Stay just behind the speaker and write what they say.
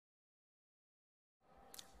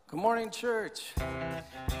Good morning, church.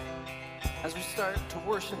 As we start to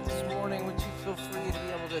worship this morning, would you feel free to be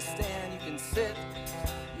able to stand? You can sit,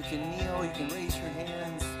 you can kneel, you can raise your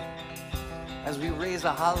hands as we raise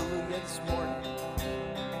a hallelujah this morning.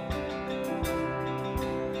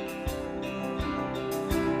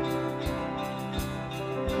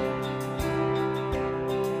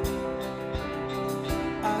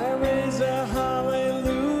 I raise a hallelujah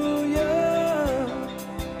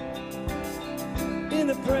in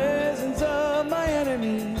the presence of my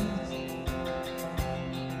enemies.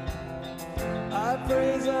 I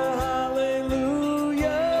praise a hallelujah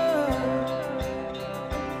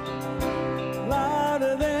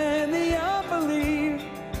louder than the unbelief.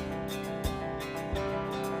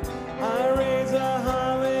 I raise a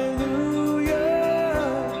hallelujah.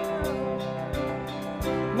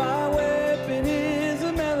 My weapon is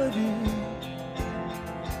a melody.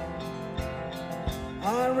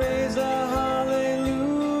 I raise a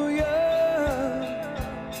hallelujah.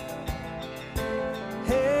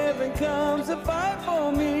 Heaven comes to fight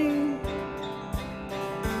for me.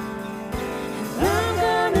 And I'm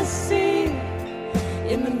gonna sing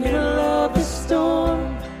in the middle of the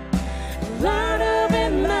storm. Louder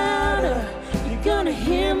and louder, you're gonna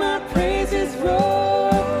hear my praises roar.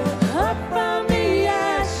 Up from the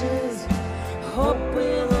ashes, hope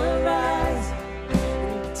will arise.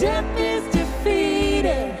 And death is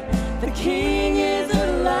defeated, the King is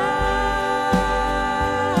alive.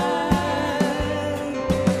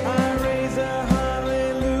 I raise a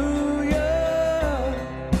hallelujah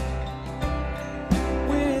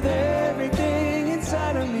with everything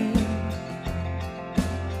inside of me.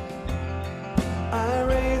 I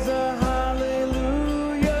raise a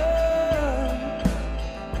hallelujah.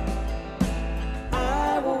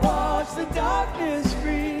 I will watch the darkness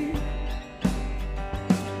free.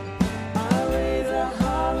 I raise a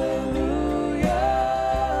hallelujah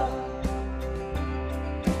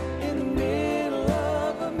in the middle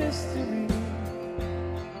of a mystery.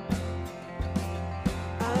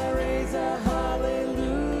 I raise a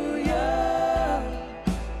hallelujah.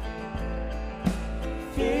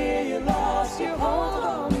 Fear you lost your hold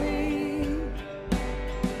on me.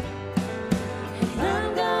 And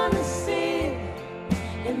I'm gonna sing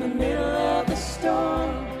in the middle of the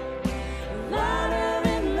storm. Louder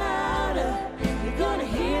and louder, you're gonna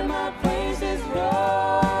hear my praises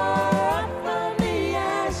roar. Up from the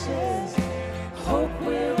ashes, hope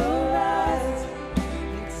will arise.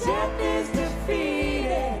 Death is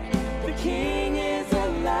defeated, the King is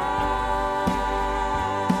alive.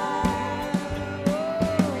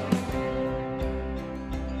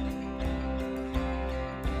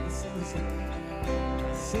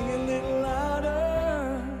 Sing a little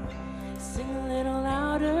louder. Sing a little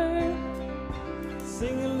louder.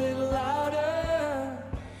 Sing a little louder.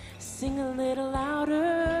 Sing a little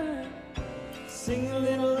louder. Sing a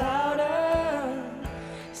little louder.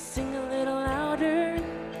 Sing a little louder.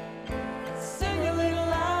 Sing a little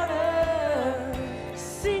louder.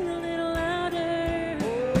 Sing a little louder.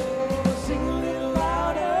 Oh, sing a little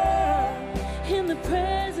louder in the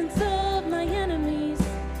presence of my enemies.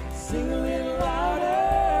 Sing a little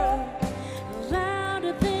louder,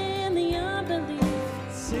 louder than the unbelief.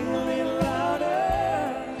 Sing a little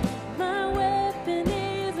louder. My weapon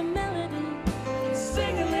is a melody.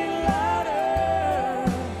 Sing a little louder.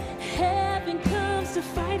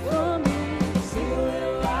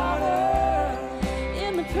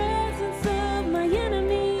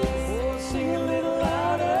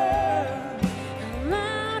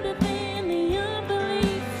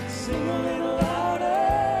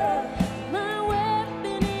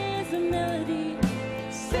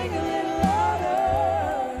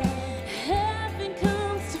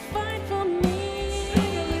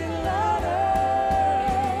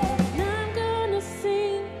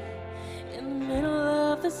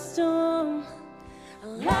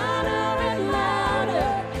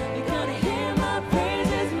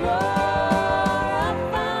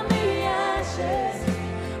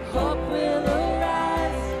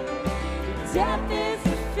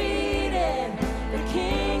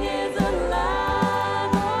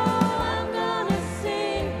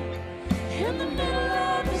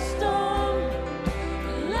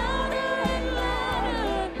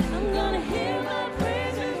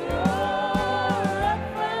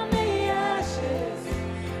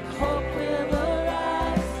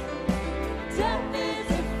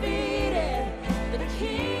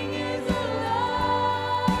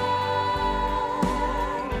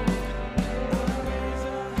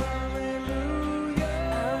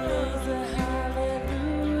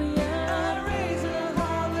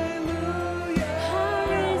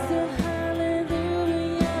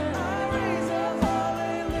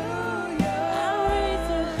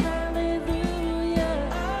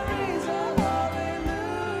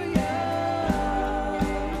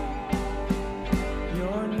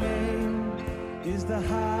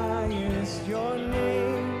 highest, your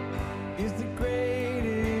name is the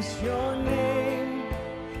greatest, your name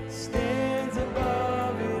stands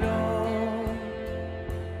above it all.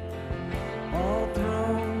 All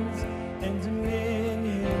thrones and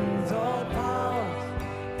dominions, all powers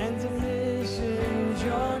and dominions,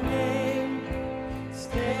 your name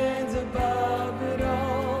stands above it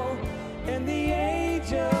all. And the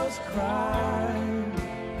angels cry,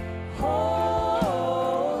 holy,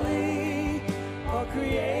 all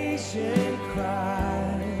creation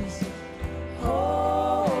cries,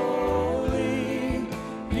 holy,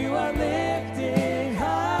 you are lifted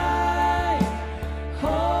high,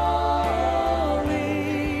 holy,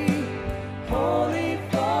 holy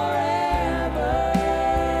forever.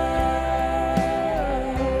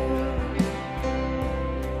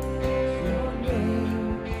 Your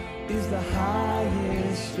name is the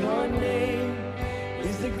highest, your name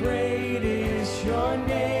is the greatest, your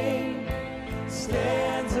name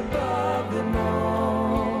stands above them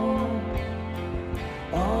all.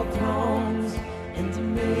 All thrones and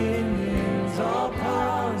dominions, all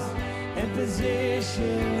powers and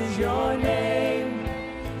positions, your name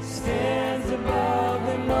stands above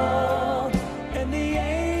them all. And the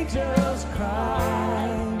angels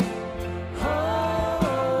cry,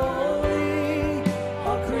 holy,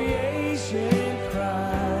 all creation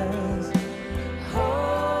cries,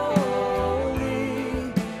 holy,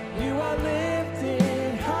 you are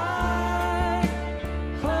lifted high,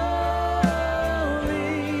 holy,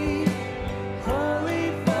 holy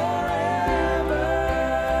forever.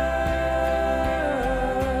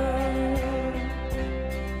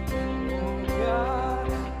 God,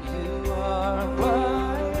 you are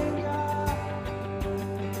my God,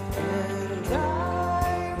 and I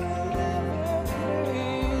will ever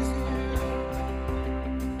praise you.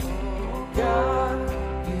 God,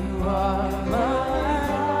 you are my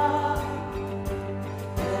God,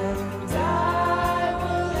 and I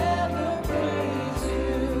will ever praise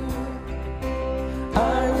you. I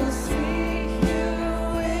will seek you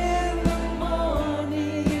in the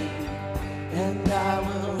morning, and I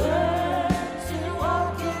will learn to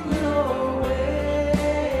walk in your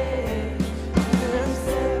ways. And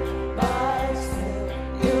step by step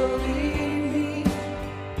you'll lead me,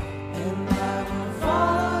 and I will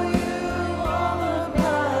follow you all of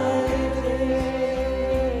my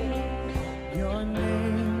days. Your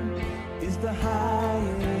name is the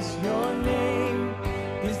highest, your name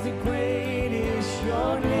is the greatest,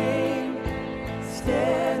 your name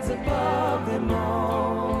stands above them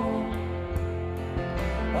all.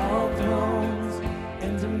 All thrones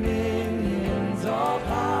and dominions, all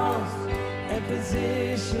powers and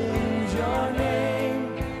positions, your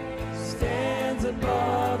name stands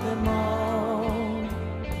above them all.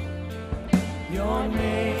 Your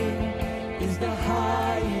name is the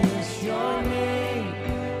highest, your name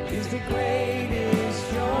is the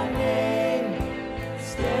greatest, your name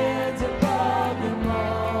stands above them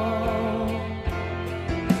all.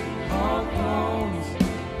 All thrones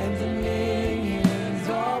and dominions,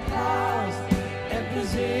 all powers and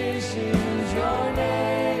positions, your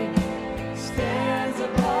name stands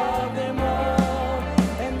above them all.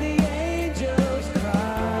 And the angels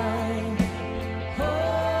cry,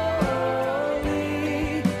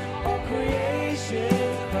 holy, all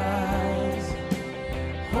creation cries,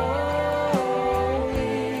 holy,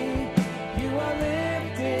 you are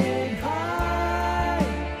lifted high,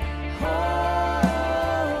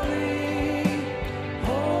 holy,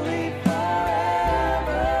 holy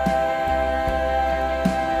forever.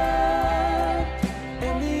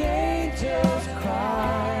 And the angels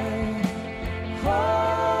cry,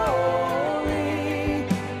 holy,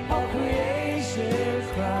 all creation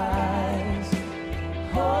cries,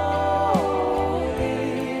 holy,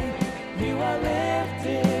 you are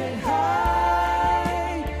lifted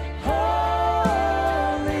high,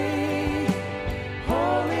 holy,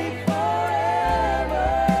 holy forever.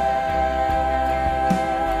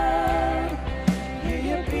 Hear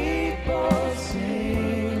your people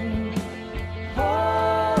sing,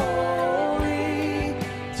 holy,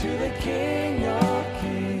 to the King of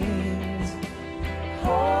Kings,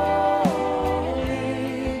 holy,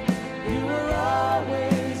 you will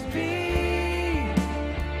always be,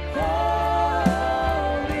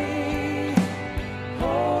 holy,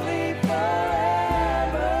 holy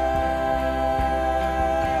forever.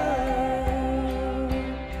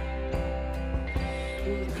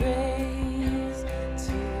 Praise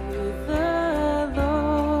to the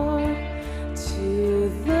Lord, to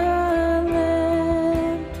the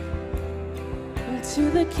Lamb, and to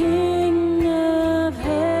the King of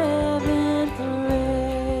heaven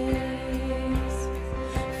praise.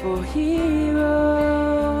 For he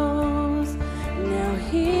rose, now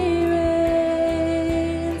he reigns.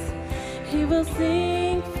 will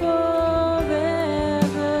sing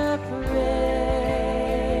forever praise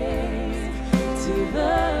to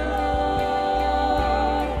the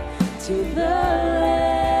Lord, to the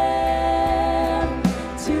Lamb,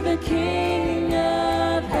 to the King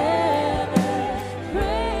of heaven.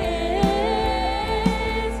 Praise,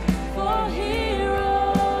 for He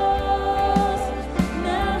rose,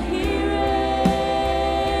 now He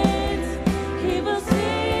reigns. He will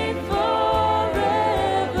sing forever.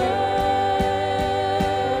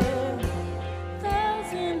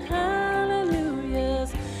 Thousand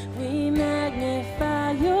hallelujahs, we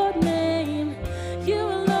magnify your name. You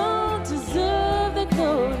alone deserve the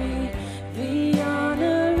glory, the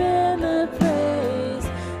honor, and the praise.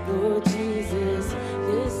 Lord Jesus,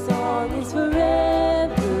 this song is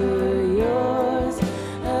forever yours.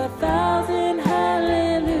 1,000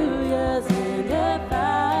 hallelujahs and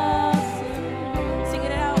 1,000. Sing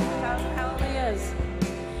it out, 1,000 hallelujahs.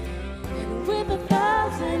 And with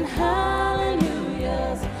 1,000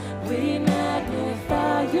 hallelujahs, we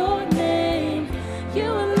magnify your name. You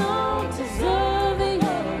alone deserve the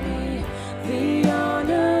glory, the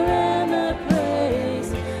honor, and the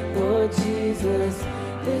praise. Lord Jesus,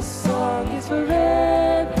 this song is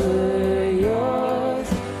forever yours.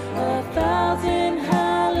 1,000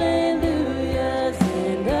 hallelujahs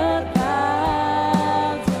and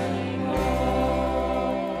 1,000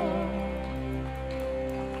 more.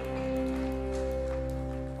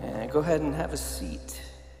 And go ahead and have a seat.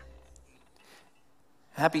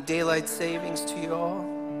 Happy daylight savings to you all.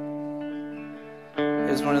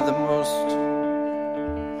 It was one of the most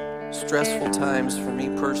stressful times for me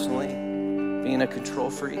personally, being a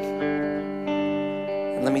control freak.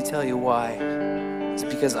 And let me tell you why. It's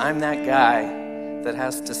because I'm that guy that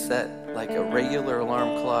has to set like a regular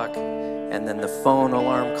alarm clock and then the phone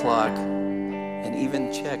alarm clock and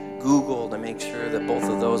even check Google to make sure that both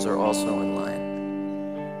of those are also in line.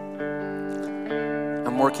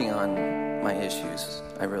 I'm working on my issues.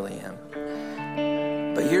 I really am.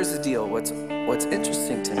 But here's the deal. What's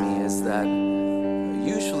interesting to me is that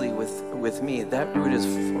usually with me, that route is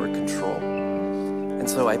for control. And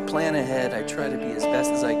so I plan ahead. I try to be as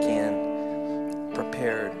best as I can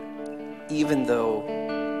prepared, even though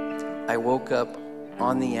I woke up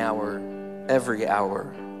on the hour, every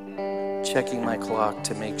hour, checking my clock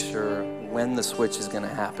to make sure when the switch is going to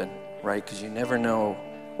happen, right? Because you never know.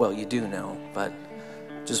 Well, you do know, but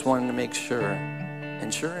just wanted to make sure.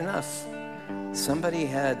 And sure enough, somebody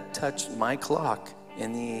had touched my clock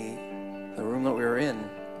in the room that we were in.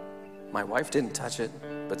 My wife didn't touch it,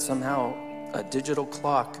 but somehow a digital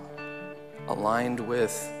clock aligned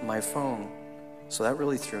with my phone. So that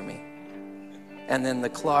really threw me. And then the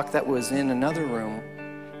clock that was in another room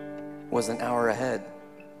was an hour ahead.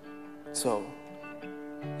 So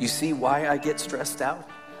you see why I get stressed out?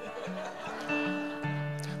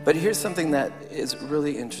 But here's something that is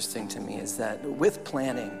really interesting to me is that with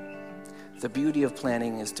planning, the beauty of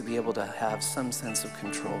planning is to be able to have some sense of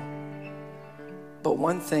control. But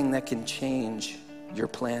one thing that can change your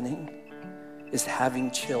planning is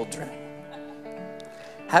having children.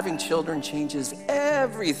 Having children changes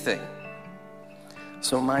everything.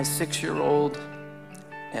 So my 6-year-old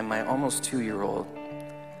and my almost 2-year-old,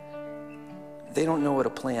 they don't know what a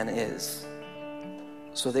plan is.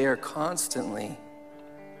 So they are constantly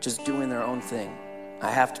just doing their own thing. I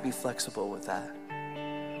have to be flexible with that.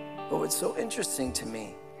 But what's so interesting to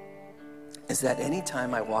me is that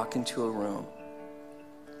anytime I walk into a room,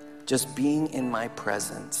 just being in my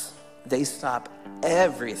presence, they stop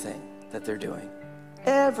everything that they're doing.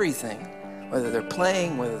 Everything. Whether they're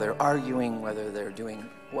playing, whether they're arguing, whether they're doing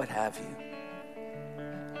what have you.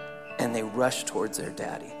 And they rush towards their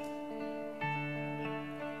daddy.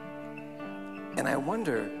 And I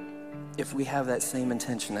wonder if we have that same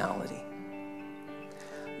intentionality.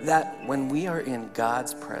 That when we are in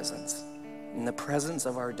God's presence, in the presence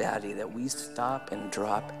of our daddy, that we stop and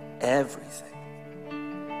drop everything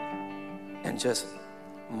and just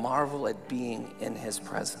marvel at being in his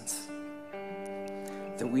presence.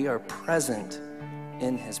 That we are present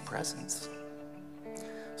in his presence.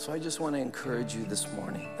 So I just want to encourage you this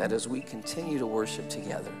morning that as we continue to worship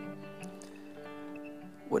together,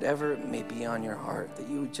 whatever may be on your heart, that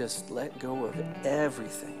you would just let go of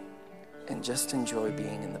everything and just enjoy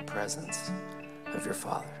being in the presence of your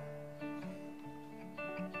Father.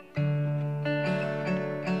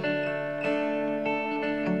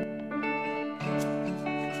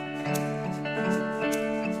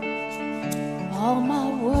 All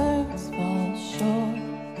my words fall short.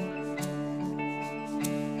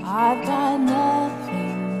 I've got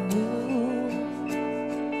nothing new.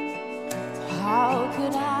 So how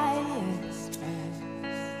could I express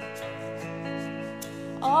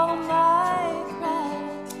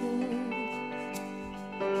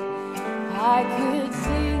I could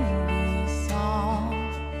sing these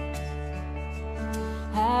songs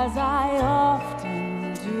as I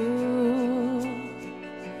often do,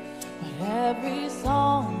 but every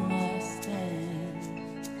song must end,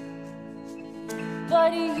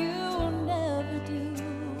 but you never do.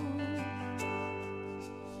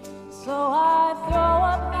 So I throw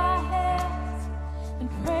up my hands and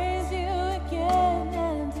praise you again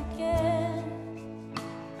and again,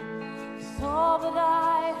 'cause all that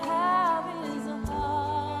I have is a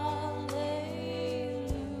hallelujah,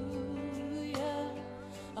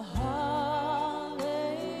 a hallelujah.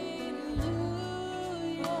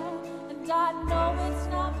 And I know it's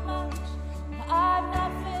not much, I've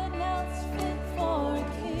nothing else fit for a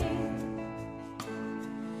king,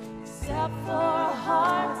 except for a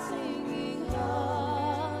heart singing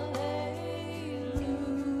hallelujah,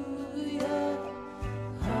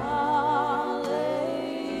 hallelujah.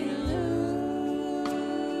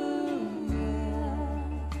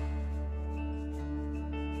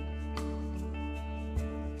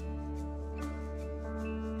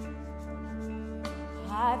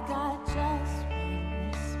 I've got just one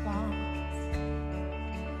response,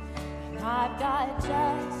 and I've got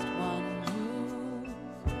just one move.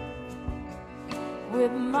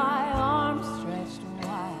 With my arms stretched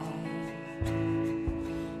wide,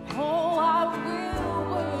 oh, I will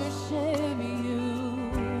worship you.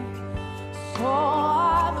 So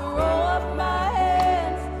I throw up my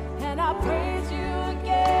hands and I praise you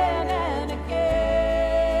again and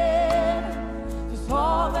again, 'cause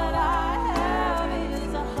all that I have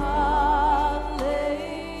is a hallelujah,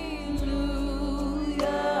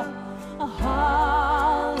 a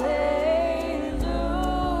hallelujah.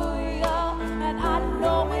 And I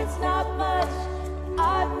know it's not much,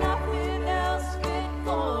 I've nothing else fit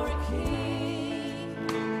for a king,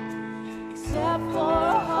 except for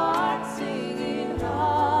a heart singing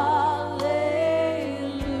hallelujah,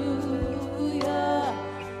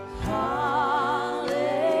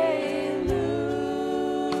 hallelujah.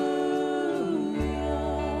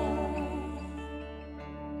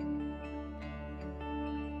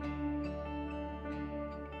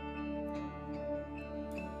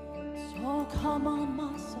 So come on,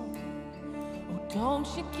 my soul, oh, don't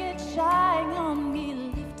you get shy on me,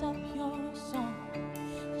 lift up your song,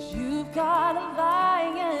 'cause you've got a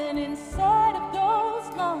lion inside of those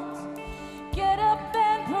lungs. Get up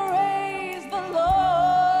and praise the Lord.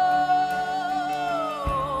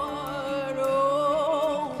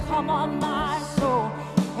 Oh, come on, my soul,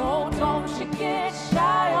 oh, don't you get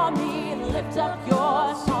shy on me, lift up your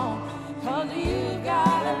song, 'cause you've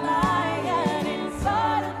got a lion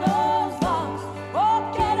inside of those lungs. Oh,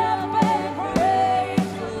 get up and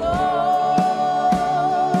praise the Lord.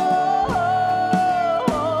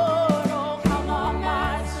 Oh, come on,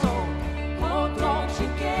 my soul, oh, don't you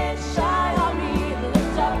get shy on me,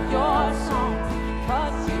 lift up your song,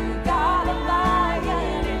 'cause you got a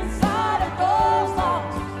lion inside of those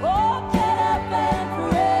lungs. Oh, get up and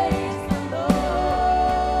praise the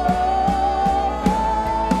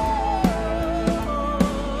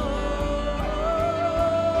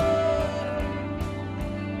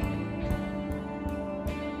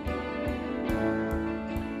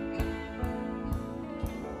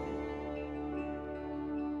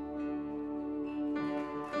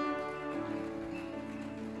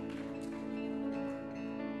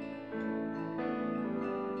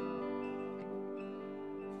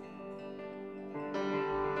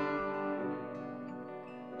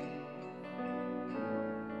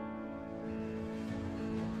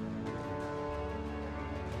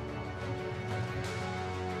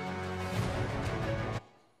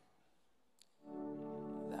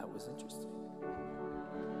That was interesting.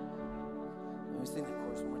 Let me sing the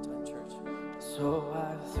chorus one more time, church. So I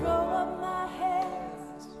Throw up my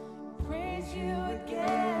hands, praise you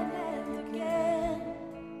again and again,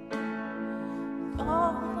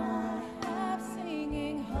 all I have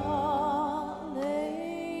singing hallelujah,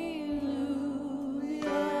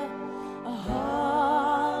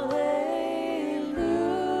 hallelujah.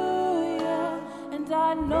 And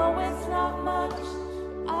I know it's not much,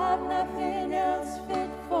 I've nothing else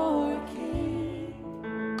fit for a king,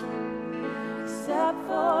 except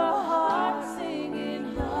for a heart singing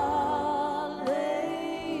hallelujah,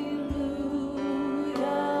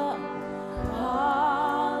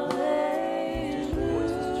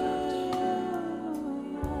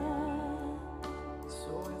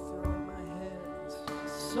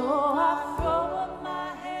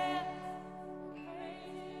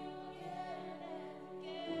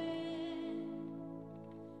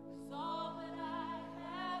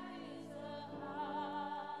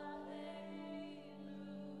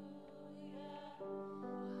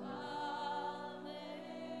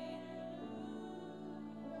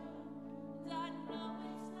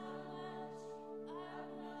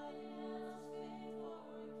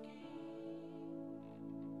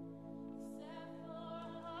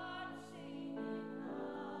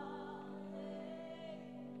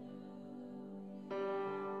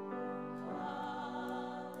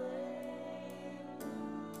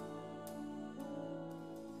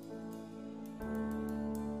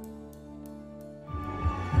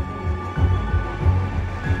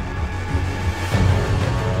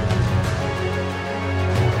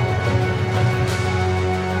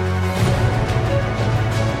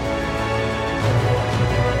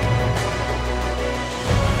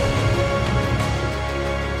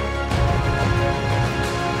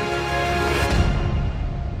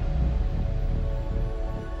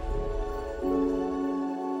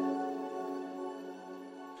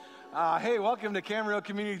 Hey, welcome to Camarillo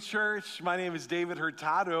Community Church. My name is David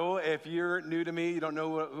Hurtado. If you're new to me, you don't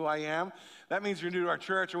know who I am, that means you're new to our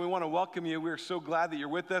church, and we want to welcome you. We're so glad that you're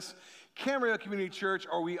with us. Camarillo Community Church,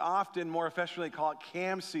 or we often more affectionately call it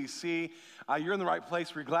CAMCC. You're in the right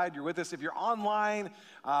place. We're glad you're with us. If you're online,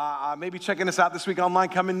 maybe checking us out this week online,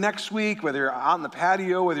 coming next week, whether you're out in the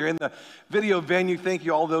patio, whether you're in the video venue. Thank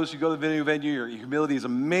you, all those who go to the video venue. Your humility is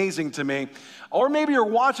amazing to me. Or maybe you're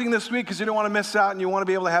watching this week because you don't want to miss out and you want to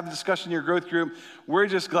be able to have a discussion in your growth group. We're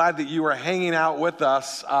just glad that you are hanging out with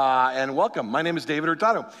us, and welcome. My name is David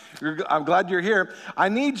Hurtado. I'm glad you're here. I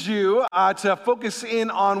need you to focus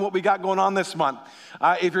in on what we got going on this month.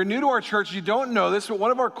 If you're new to our church, you don't know this, but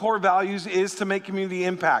one of our core values is to make community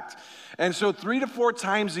impact. And so 3 to 4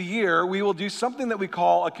 times a year, we will do something that we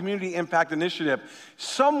call a community impact initiative.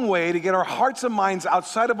 Some way to get our hearts and minds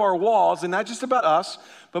outside of our walls, and not just about us,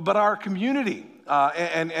 but our community,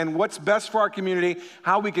 and what's best for our community,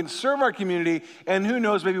 how we can serve our community, and who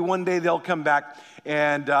knows, maybe one day they'll come back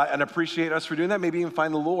and appreciate us for doing that, maybe even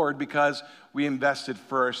find the Lord because we invested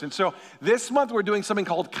first. And so this month we're doing something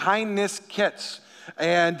called Kindness Kits.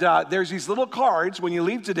 And there's these little cards. When you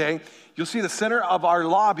leave today, you'll see the center of our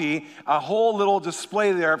lobby, a whole little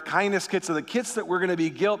display there of kindness kits, of the kits that we're going to be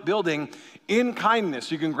building in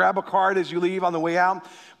kindness. You can grab a card as you leave on the way out.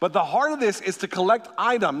 But the heart of this is to collect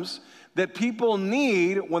items that people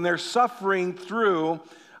need when they're suffering through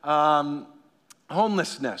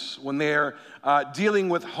homelessness, when they're dealing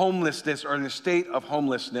with homelessness or in a state of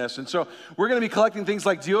homelessness. And so we're going to be collecting things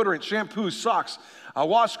like deodorant, shampoo, socks,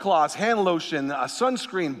 washcloths, hand lotion,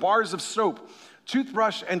 sunscreen, bars of soap,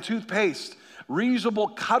 toothbrush and toothpaste,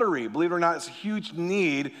 reusable cutlery. Believe it or not, it's a huge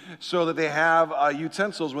need so that they have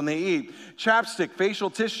utensils when they eat. Chapstick, facial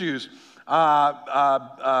tissues,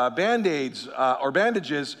 Band-Aids or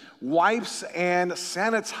bandages, wipes, and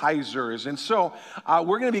sanitizers. And so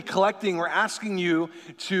we're going to be collecting, we're asking you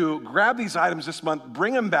to grab these items this month,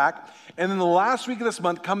 bring them back, and then the last week of this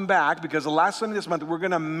month, come back, because the last Sunday this month, we're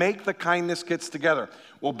going to make the kindness kits together.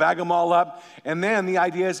 We'll bag them all up, and then the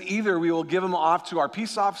idea is either we will give them off to our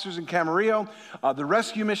peace officers in Camarillo, the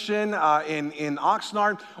rescue mission in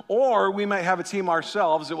Oxnard, or we might have a team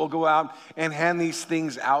ourselves that will go out and hand these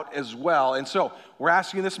things out as well. And so we're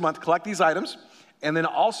asking you this month, collect these items, and then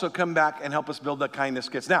also come back and help us build the kindness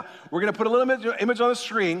kits. Now, we're going to put a little image on the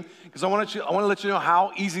screen because I want to let you know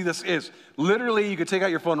how easy this is. Literally, you can take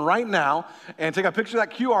out your phone right now and take a picture of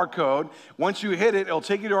that QR code. Once you hit it, it'll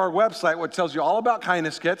take you to our website, which tells you all about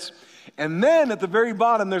kindness kits. And then at the very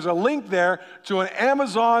bottom, there's a link there to an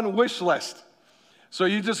Amazon wish list. So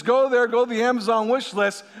you just go there, go to the Amazon wish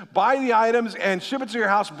list, buy the items, and ship it to your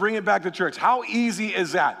house, bring it back to church. How easy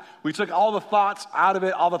is that? We took all the thoughts out of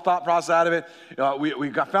it, all the thought process out of it. We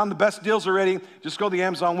found the best deals already. Just go to the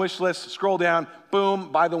Amazon wish list, scroll down,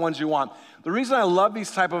 boom, buy the ones you want. The reason I love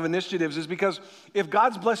these type of initiatives is because if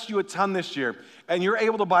God's blessed you a ton this year, and you're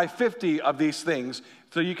able to buy 50 of these things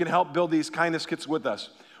so you can help build these kindness kits with us,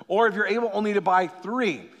 or if you're able only to buy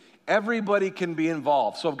 3, everybody can be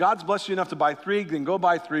involved. So if God's blessed you enough to buy 3, then go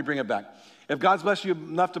buy 3, bring it back. If God's blessed you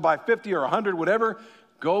enough to buy 50 or 100, whatever,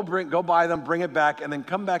 go buy them, bring it back, and then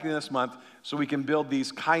come back in this month so we can build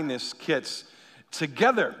these kindness kits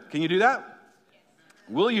together. Can you do that?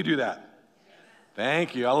 Will you do that?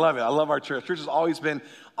 Thank you. I love it. I love our church. Church has always been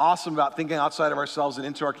awesome about thinking outside of ourselves and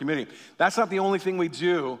into our community. That's not the only thing we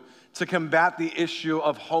do to combat the issue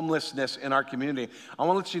of homelessness in our community. I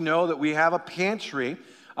want to let you know that we have a pantry.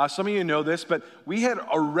 Some of you know this, but we had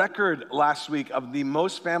a record last week of the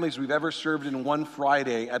most families we've ever served in one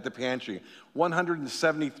Friday at the pantry,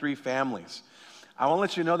 173 families. I want to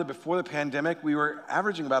let you know that before the pandemic, we were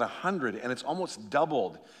averaging about 100, and it's almost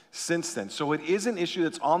doubled since then. So it is an issue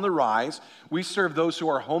that's on the rise. We serve those who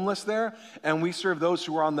are homeless there, and we serve those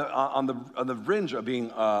who are on the fringe of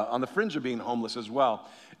being homeless as well.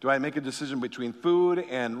 Do I make a decision between food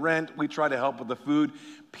and rent? We try to help with the food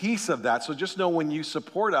piece of that. So just know when you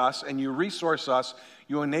support us and you resource us,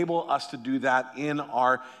 you enable us to do that in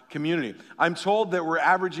our community. I'm told that we're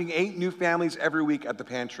averaging 8 new families every week at the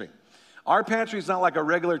pantry. Our pantry is not like a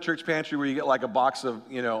regular church pantry where you get like a box of,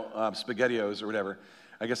 SpaghettiOs or whatever.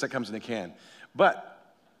 I guess that comes in a can. But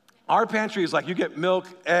our pantry is like you get milk,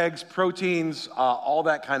 eggs, proteins, all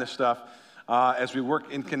that kind of stuff. As we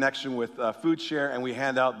work in connection with Food Share, and we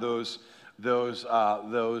hand out those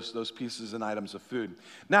pieces and items of food.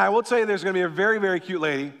 Now, I will tell you, there's going to be a very, very cute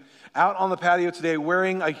lady out on the patio today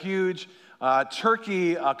wearing a huge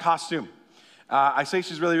turkey costume. I say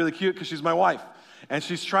she's really, really cute because she's my wife, and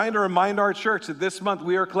she's trying to remind our church that this month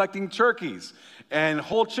we are collecting turkeys and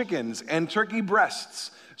whole chickens and turkey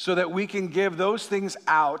breasts, so that we can give those things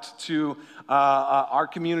out to our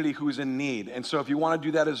community who's in need. And so if you want to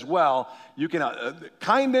do that as well, you can.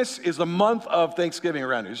 Kindness is the month of Thanksgiving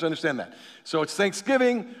around here. Just understand that. So it's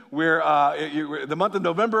Thanksgiving. The month of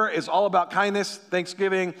November is all about kindness.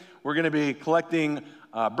 Thanksgiving, we're going to be collecting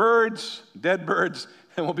birds, dead birds,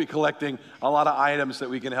 and we'll be collecting a lot of items that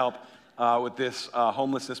we can help with this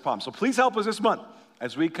homelessness problem. So please help us this month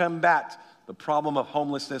as we combat the problem of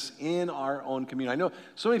homelessness in our own community. I know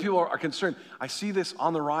so many people are concerned. I see this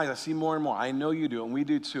on the rise. I see more and more. I know you do, and we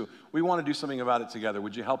do too. We want to do something about it together.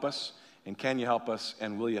 Would you help us? And can you help us?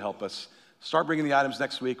 And will you help us? Start bringing the items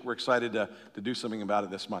next week. We're excited to do something about it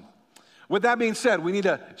this month. With that being said, we need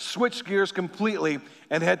to switch gears completely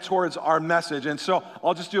and head towards our message. And so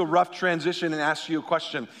I'll just do a rough transition and ask you a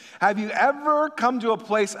question. Have you ever come to a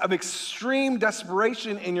place of extreme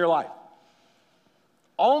desperation in your life,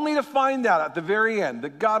 only to find out at the very end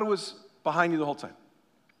that God was behind you the whole time,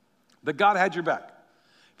 that God had your back? Have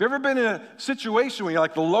you ever been in a situation where you're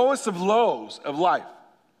like the lowest of lows of life?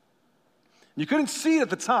 You couldn't see it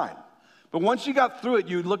at the time, but once you got through it,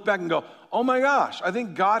 you'd look back and go, oh my gosh, I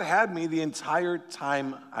think God had me the entire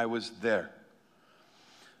time I was there.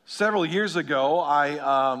 Several years ago,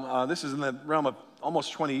 this is in the realm of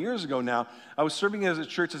almost 20 years ago now, I was serving as a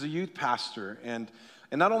church as a youth pastor, and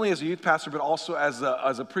not only as a youth pastor, but also as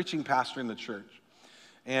a preaching pastor in the church.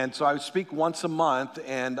 And so I would speak once a month,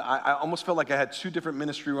 and I almost felt like I had two different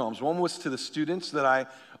ministry realms. One was to the students that I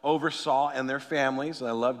oversaw and their families, and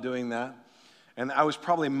I loved doing that. And I was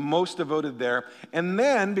probably most devoted there. And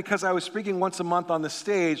then, because I was speaking once a month on the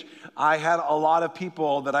stage, I had a lot of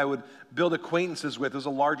people that I would build acquaintances with. It was a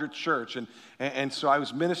larger church, and so I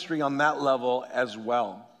was ministering on that level as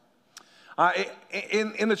well.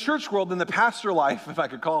 In the church world, in the pastor life, if I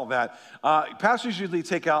could call it that, pastors usually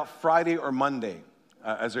take out Friday or Monday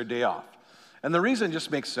as their day off. And the reason just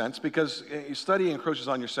makes sense because your study encroaches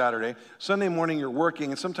on your Saturday. Sunday morning you're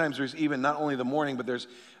working, and sometimes there's even not only the morning, but there's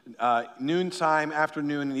noontime,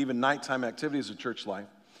 afternoon, and even nighttime activities of church life.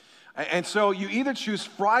 And so you either choose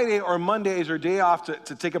Friday or Monday as your day off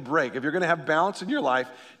to take a break. If you're going to have balance in your life,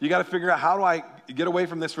 you got to figure out, how do I get away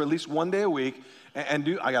from this for at least one day a week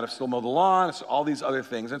and I got to still mow the lawn, all these other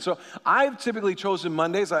things. And so I've typically chosen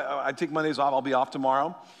Mondays. I take Mondays off. I'll be off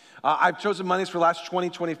tomorrow. I've chosen Mondays for the last 20,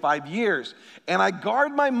 25 years. And I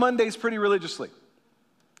guard my Mondays pretty religiously,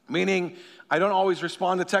 meaning I don't always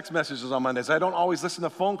respond to text messages on Mondays. I don't always listen to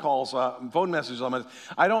phone calls, phone messages on Mondays.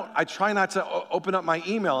 I try not to open up my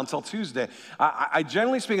email until Tuesday. I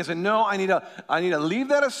generally speak, I say, no, I need to leave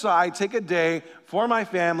that aside, take a day for my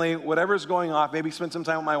family, whatever's going on, maybe spend some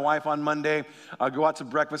time with my wife on Monday, go out to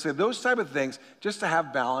breakfast, those type of things, just to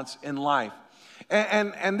have balance in life.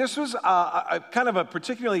 And this was a kind of a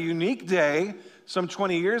particularly unique day some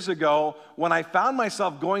 20 years ago when I found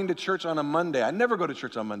myself going to church on a Monday. I never go to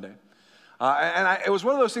church on Monday. It was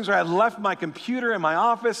one of those things where I had left my computer in my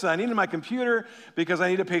office, and I needed my computer because I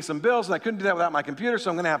needed to pay some bills, and I couldn't do that without my computer, so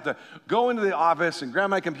I'm going to have to go into the office and grab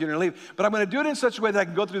my computer and leave. But I'm going to do it in such a way that I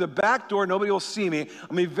can go through the back door, nobody will see me.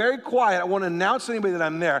 I'm going to be very quiet. I won't announce to anybody that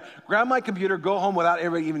I'm there. Grab my computer, go home without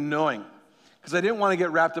everybody even knowing. Because I didn't want to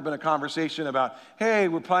get wrapped up in a conversation about, hey,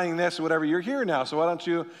 we're playing this or whatever. You're here now, so why don't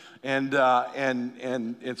you? And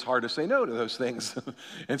it's hard to say no to those things.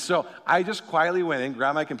 And so I just quietly went in,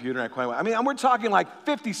 grabbed my computer, and I quietly went. I mean, we're talking like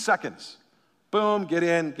 50 seconds. Boom, get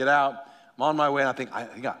in, get out. I'm on my way, and I think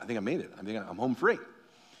I made it. I'm home free.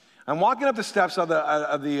 I'm walking up the steps of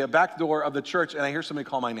the back door of the church, and I hear somebody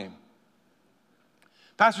call my name.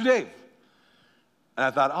 Pastor Dave. And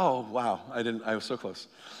I thought, oh, wow, I was so close.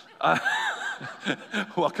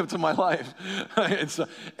 Welcome to my life.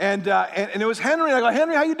 and it was Henry. I go,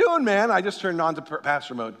 Henry, how you doing, man? I just turned on to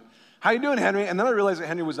pastor mode. How you doing, Henry? And then I realized that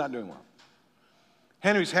Henry was not doing well.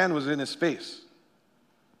 Henry's hand was in his face.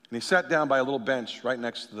 And he sat down by a little bench right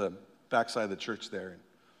next to the backside of the church there.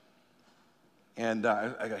 And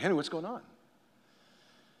I go, Henry, what's going on?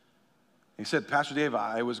 He said, Pastor Dave,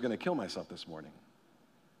 I was going to kill myself this morning.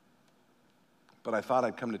 But I thought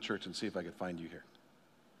I'd come to church and see if I could find you here.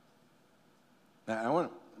 Now, I want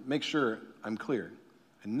to make sure I'm clear.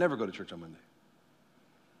 I never go to church on Monday.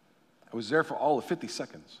 I was there for all of 50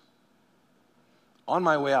 seconds. On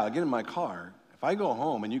my way out, I get in my car. If I go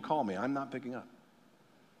home and you call me, I'm not picking up.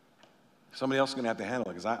 Somebody else is going to have to handle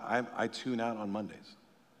it because I tune out on Mondays.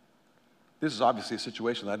 This is obviously a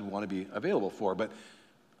situation that I'd want to be available for, but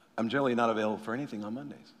I'm generally not available for anything on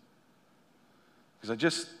Mondays. Because I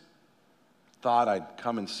just thought I'd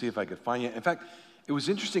come and see if I could find you. In fact, it was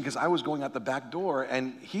interesting because I was going out the back door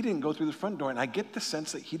and he didn't go through the front door, and I get the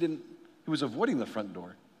sense that he was avoiding the front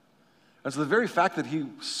door. And so the very fact that he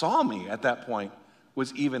saw me at that point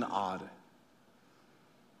was even odd.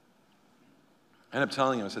 I ended up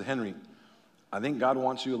telling him, I said, Henry, I think God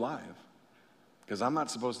wants you alive because I'm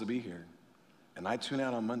not supposed to be here. And I tune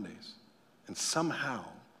out on Mondays. And somehow,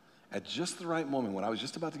 at just the right moment, when I was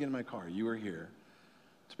just about to get in my car, you were here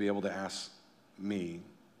to be able to ask me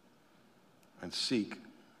and seek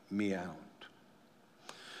me out.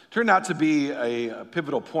 Turned out to be a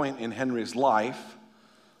pivotal point in Henry's life.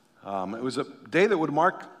 It was a day that would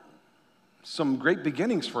mark some great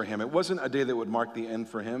beginnings for him. It wasn't a day that would mark the end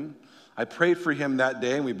for him. I prayed for him that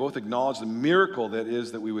day, and we both acknowledged the miracle that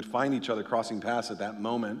is that we would find each other crossing paths at that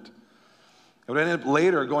moment. I would end up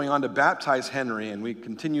later going on to baptize Henry, and we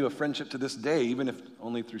continue a friendship to this day, even if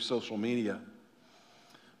only through social media.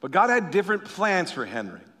 But God had different plans for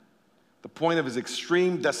Henry. The point of his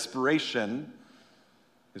extreme desperation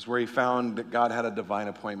is where he found that God had a divine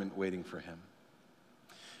appointment waiting for him.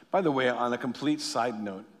 By the way, on a complete side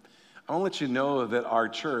note, I want to let you know that our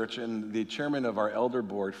church and the chairman of our elder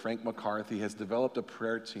board, Frank McCarthy, has developed a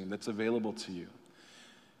prayer team that's available to you.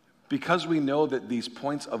 Because we know that these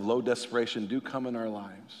points of low desperation do come in our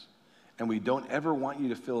lives, and we don't ever want you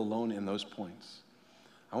to feel alone in those points.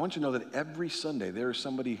 I want you to know that every Sunday there is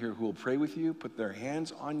somebody here who will pray with you, put their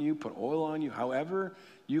hands on you, put oil on you, however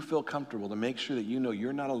you feel comfortable, to make sure that you know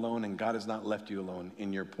you're not alone and God has not left you alone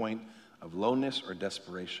in your point of lowness or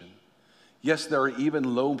desperation. Yes, there are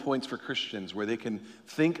even low points for Christians where they can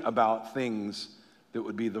think about things that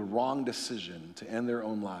would be the wrong decision to end their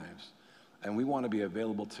own lives. And we want to be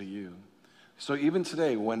available to you. So even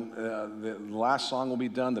today, when the last song will be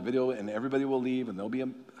done, the video, and everybody will leave, and there'll be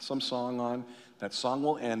some song on, that song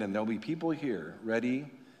will end, and there'll be people here ready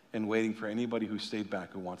and waiting for anybody who stayed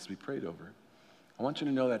back who wants to be prayed over. I want you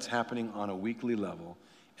to know that's happening on a weekly level.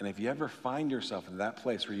 And if you ever find yourself in that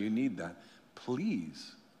place where you need that,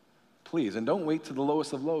 please, and don't wait to the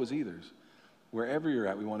lowest of lows either. Wherever you're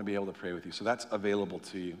at, we want to be able to pray with you. So that's available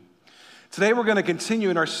to you. Today we're going to continue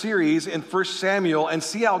in our series in 1 Samuel and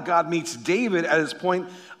see how God meets David at his point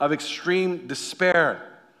of extreme despair.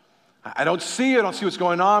 I don't see what's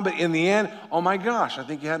going on, but in the end, oh my gosh, I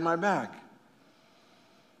think he had my back.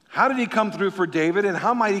 How did he come through for David, and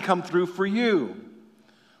how might he come through for you?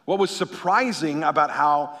 What was surprising about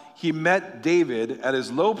how he met David at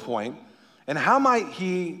his low point, and how might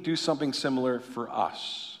he do something similar for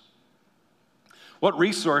us? What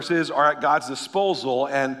resources are at God's disposal,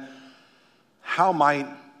 and how might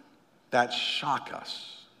that shock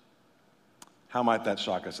us? How might that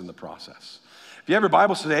shock us in the process? If you have your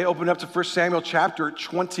Bibles today, open up to 1 Samuel chapter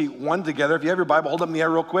 21 together. If you have your Bible, hold up in the air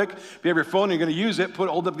real quick. If you have your phone and you're going to use it,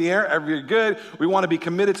 hold up in the air. If you're good, we want to be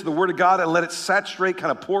committed to the Word of God and let it saturate, kind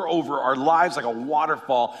of pour over our lives like a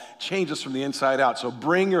waterfall, change us from the inside out. So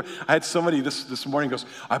I had somebody this morning goes,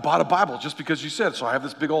 I bought a Bible just because you said, so I have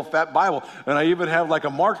this big old fat Bible, and I even have like a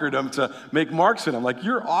markerdom to make marks in. I'm like,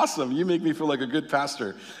 you're awesome. You make me feel like a good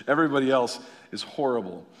pastor. Everybody else is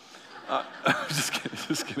horrible. Just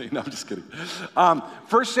kidding. No, I'm just kidding.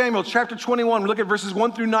 1 Samuel chapter 21, we look at verses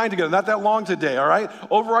 1 through 9 together. Not that long today, all right?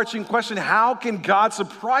 Overarching question, how can God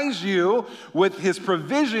surprise you with his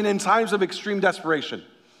provision in times of extreme desperation?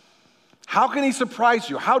 How can he surprise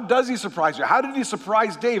you? How does he surprise you? How did he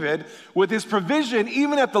surprise David with his provision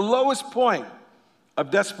even at the lowest point of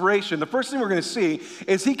desperation? The first thing we're going to see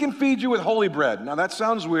is he can feed you with holy bread. Now that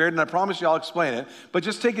sounds weird, and I promise you I'll explain it, but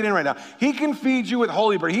just take it in right now. He can feed you with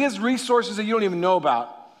holy bread. He has resources that you don't even know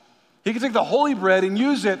about. He can take the holy bread and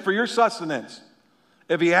use it for your sustenance.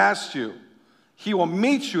 If he asks you, he will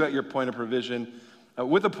meet you at your point of provision,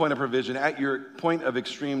 with a point of provision, at your point of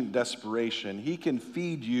extreme desperation. He can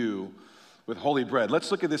feed you with holy bread. Let's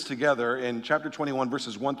look at this together in chapter 21,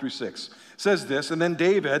 verses 1 through 6. It says this, and then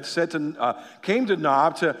David came to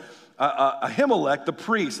Nob to Ahimelech the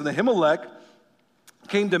priest, and Ahimelech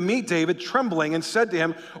came to meet David trembling and said to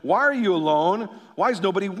him, why are you alone? Why is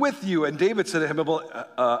nobody with you? And David said to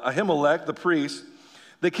Ahimelech the priest,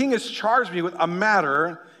 the king has charged me with a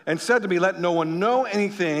matter and said to me, let no one know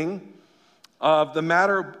anything of the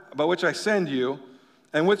matter about which I send you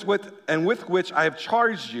and with which I have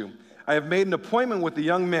charged you. I have made an appointment with the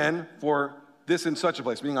young men for this in such a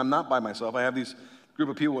place, meaning I'm not by myself. I have these group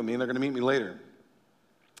of people with me, and they're going to meet me later.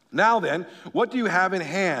 Now then, what do you have in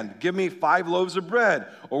hand? Give me 5 loaves of bread,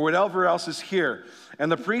 or whatever else is here.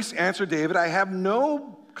 And the priest answered David, I have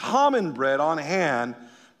no common bread on hand,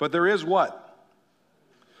 but there is what?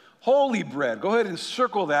 Holy bread. Go ahead and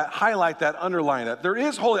circle that, highlight that, underline that. There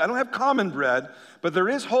is holy. I don't have common bread, but there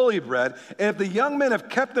is holy bread. And if the young men have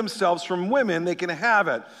kept themselves from women, they can have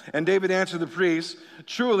it. And David answered the priest,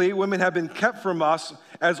 truly, women have been kept from us,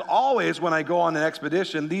 as always when I go on an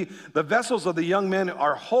expedition. The vessels of the young men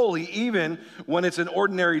are holy, even when it's an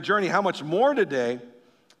ordinary journey. How much more today,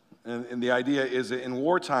 and the idea is in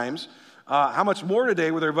war times, how much more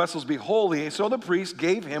today will their vessels be holy? So the priest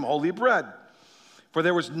gave him holy bread. For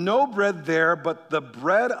there was no bread there but the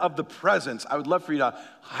bread of the presence. I would love for you to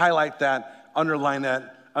highlight that, underline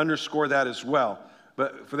that, underscore that as well.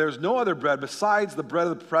 But for there was no other bread besides the bread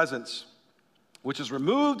of the presence, which is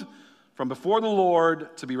removed from before the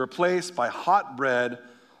Lord to be replaced by hot bread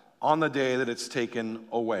on the day that it's taken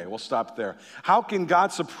away. We'll stop there. How can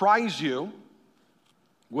God surprise you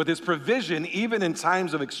with his provision even in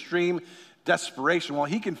times of extreme desperation? Well,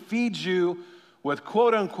 he can feed you with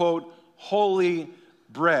quote-unquote holy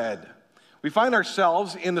bread. We find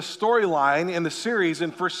ourselves in the storyline in the series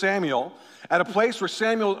in 1 Samuel at a place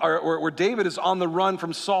where David is on the run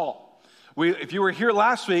from Saul. If you were here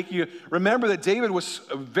last week, you remember that David was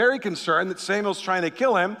very concerned that Samuel's trying to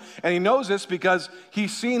kill him, and he knows this because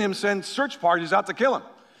he's seen him send search parties out to kill him.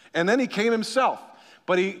 And then he came himself.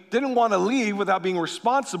 But he didn't want to leave without being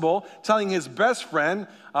responsible, telling his best friend,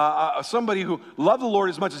 somebody who loved the Lord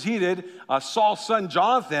as much as he did, Saul's son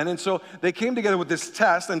Jonathan. And so they came together with this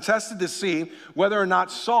test and tested to see whether or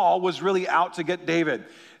not Saul was really out to get David.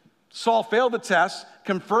 Saul failed the test,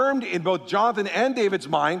 confirmed in both Jonathan and David's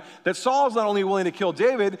mind that Saul is not only willing to kill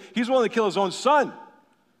David, he's willing to kill his own son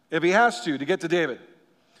if he has to get to David.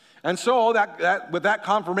 And so with that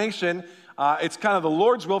confirmation, it's kind of the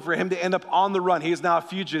Lord's will for him to end up on the run. He is now a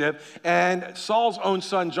fugitive, and Saul's own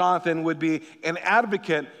son, Jonathan, would be an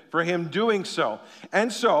advocate for him doing so.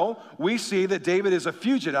 And so we see that David is a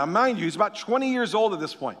fugitive. Now, mind you, he's about 20 years old at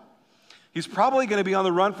this point. He's probably going to be on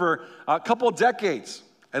the run for a couple of decades,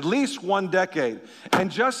 at least one decade. And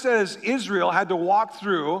just as Israel had to walk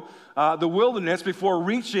through the wilderness before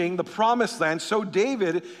reaching the promised land, so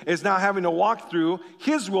David is now having to walk through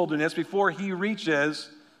his wilderness before he reaches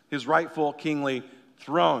his rightful kingly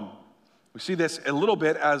throne. We see this a little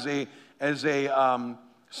bit as a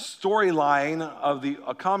storyline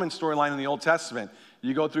a common storyline in the Old Testament.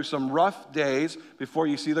 You go through some rough days before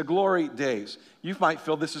you see the glory days. You might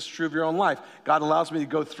feel this is true of your own life. God allows me to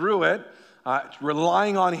go through it,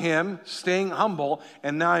 relying on him, staying humble,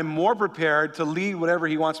 and now I'm more prepared to lead whatever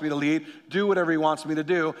he wants me to lead, do whatever he wants me to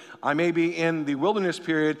do. I may be in the wilderness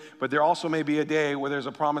period, but there also may be a day where there's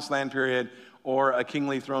a promised land period or a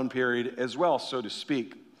kingly throne period as well, so to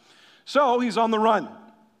speak. So he's on the run.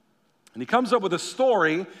 And he comes up with a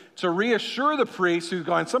story to reassure the priest who's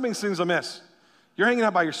going, something seems amiss. You're hanging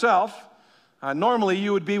out by yourself. Normally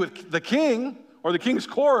you would be with the king or the king's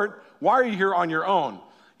court. Why are you here on your own?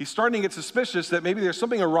 He's starting to get suspicious that maybe there's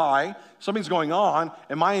something awry, something's going on.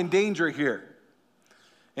 Am I in danger here?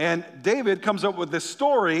 And David comes up with this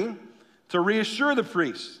story to reassure the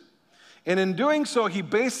priest. And in doing so, he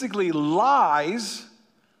basically lies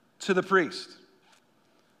to the priest.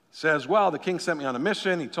 Says, well, the king sent me on a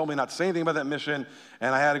mission. He told me not to say anything about that mission,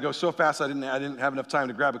 and I had to go so fast I didn't have enough time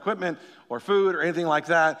to grab equipment or food or anything like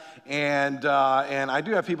that. And I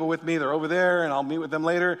do have people with me. They're over there, and I'll meet with them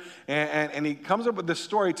later. And he comes up with this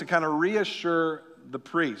story to kind of reassure the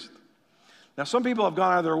priest. Now, some people have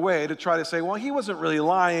gone out of their way to try to say, well, he wasn't really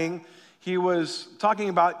lying. He was talking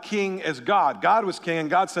about king as God. God was king, and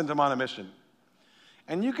God sent him on a mission.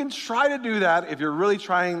 And you can try to do that if you're really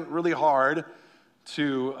trying really hard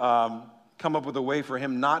to come up with a way for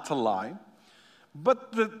him not to lie.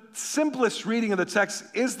 But the simplest reading of the text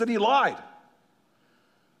is that he lied. The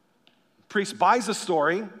priest buys a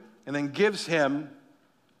story and then gives him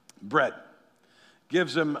bread.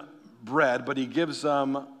 Gives him bread, but he gives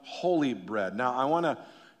them holy bread. Now, I want to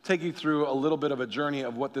take you through a little bit of a journey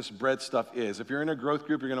of what this bread stuff is. If you're in a growth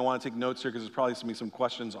group, you're going to want to take notes here because there's probably going to be some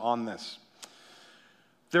questions on this.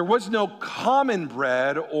 There was no common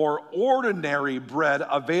bread or ordinary bread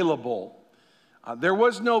available. There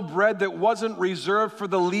was no bread that wasn't reserved for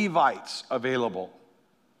the Levites available.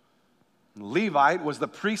 Levite was the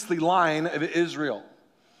priestly line of Israel,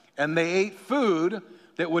 and they ate food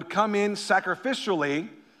that would come in sacrificially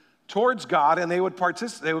towards God, and they would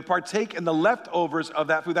partake in the leftovers of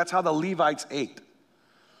that food. That's how the Levites ate.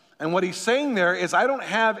 And what he's saying there is, I don't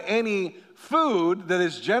have any food that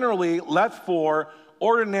is generally left for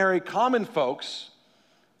ordinary common folks.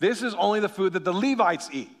 This is only the food that the Levites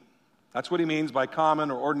eat. That's what he means by common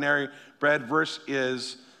or ordinary bread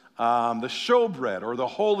versus the showbread or the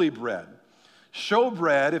holy bread.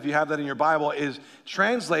 Showbread, if you have that in your Bible, is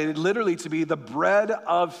translated literally to be the bread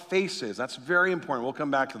of faces. That's very important. We'll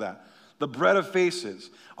come back to that. The bread of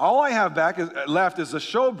faces. All I have left is the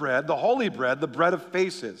showbread, the holy bread, the bread of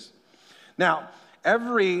faces. Now,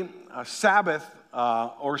 every Sabbath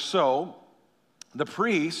or so, the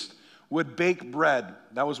priest would bake bread.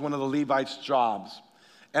 That was one of the Levites' jobs.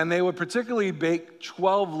 And they would particularly bake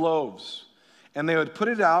 12 loaves. And they would put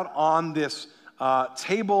it out on this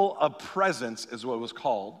table of presence, is what it was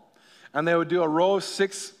called. And they would do a row of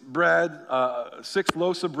 6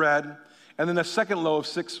 loaves of bread, and then a second row of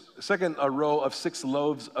 6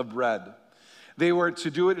 loaves of bread. They were to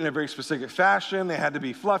do it in a very specific fashion. They had to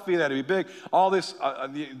be fluffy, they had to be big. All this,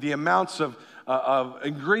 the amounts of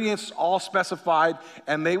ingredients all specified,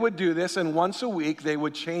 and they would do this, and once a week they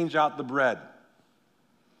would change out the bread.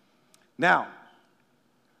 Now,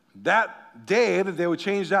 that day that they would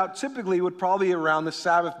change it out typically would probably be around the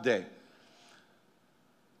Sabbath day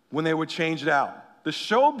when they would change it out. The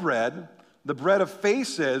showbread, the bread of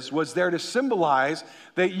faces, was there to symbolize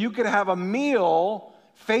that you could have a meal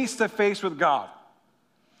face to face with God.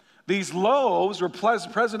 These loaves were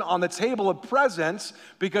present on the table of presence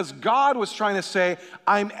because God was trying to say,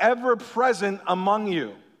 I'm ever present among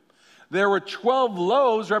you. There were 12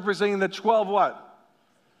 loaves representing the 12 what?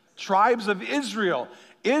 Tribes of Israel.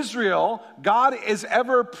 Israel, God is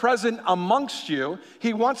ever present amongst you.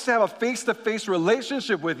 He wants to have a face-to-face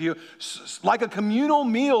relationship with you, like a communal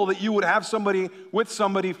meal that you would have with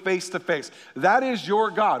somebody face-to-face. That is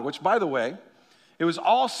your God, which, by the way, it was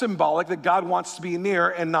all symbolic that God wants to be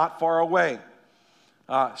near and not far away.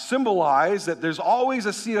 Symbolize that there's always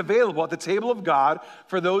a seat available at the table of God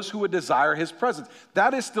for those who would desire his presence.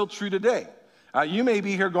 That is still true today. You may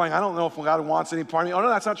be here going, I don't know if God wants any part of me. Oh, no,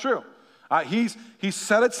 that's not true. He's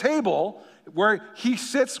set a table where he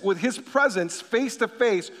sits with his presence face to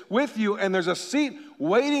face with you, and there's a seat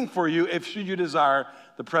waiting for you if you desire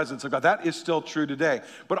the presence of God. That is still true today.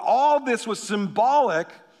 But all this was symbolic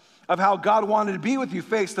of how God wanted to be with you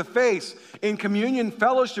face to face, in communion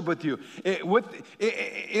fellowship with you,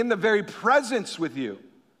 in the very presence with you.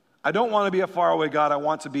 I don't want to be a faraway God. I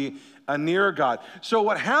want to be a near God. So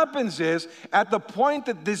what happens is, at the point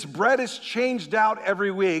that this bread is changed out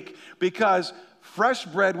every week, because fresh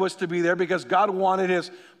bread was to be there, because God wanted his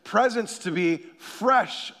presence to be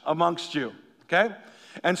fresh amongst you, okay?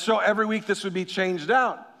 And so every week this would be changed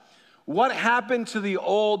out. What happened to the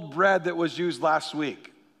old bread that was used last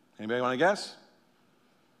week? Anybody want to guess?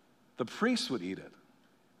 The priest would eat it.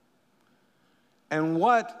 And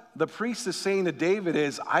what the priest is saying to David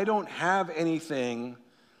is, I don't have anything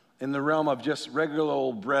in the realm of just regular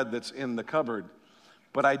old bread that's in the cupboard,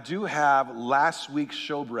 but I do have last week's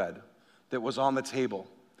showbread that was on the table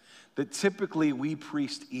that typically we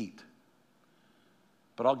priests eat.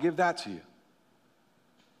 But I'll give that to you,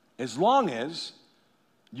 as long as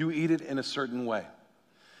you eat it in a certain way.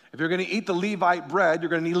 If you're going to eat the Levite bread, you're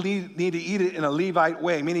going to need to eat it in a Levite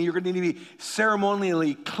way, meaning you're going to need to be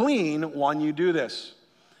ceremonially clean when you do this.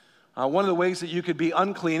 One of the ways that you could be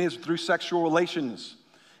unclean is through sexual relations.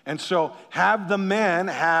 And so have the men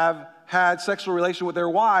have had sexual relation with their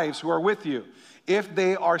wives who are with you. If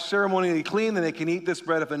they are ceremonially clean, then they can eat this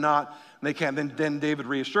bread. If they're not, they can't. Then David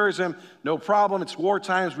reassures him, no problem, it's war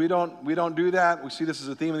times, we don't do that. We see this as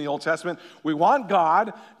a theme in the Old Testament. We want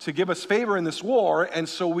God to give us favor in this war, and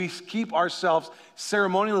so we keep ourselves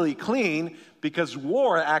ceremonially clean, because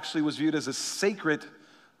war actually was viewed as a sacred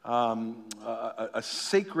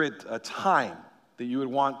time that you would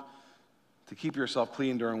want to keep yourself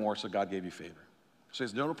clean during war, so God gave you favor. So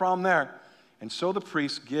there's no problem there. And so the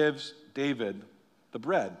priest gives David the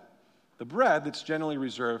bread that's generally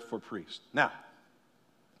reserved for priests. Now,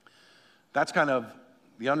 that's kind of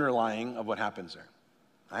the underlying of what happens there.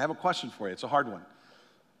 I have a question for you. It's a hard one.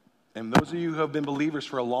 And those of you who have been believers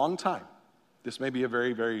for a long time, this may be a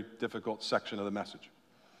very, very difficult section of the message.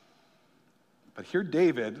 But here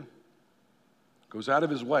David goes out of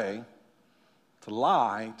his way to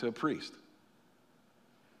lie to a priest,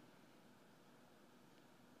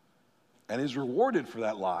 and is rewarded for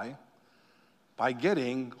that lie by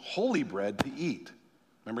getting holy bread to eat.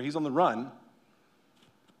 Remember, he's on the run.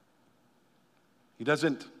 He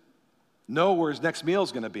doesn't know where his next meal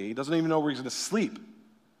is going to be. He doesn't even know where he's going to sleep.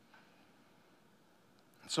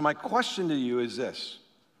 So my question to you is this: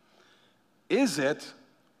 is it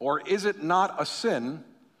or is it not a sin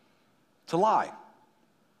to lie?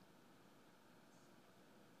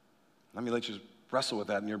 Let me let you wrestle with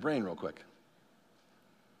that in your brain real quick.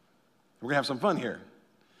 We're going to have some fun here.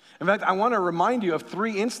 In fact, I want to remind you of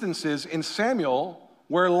 3 instances in Samuel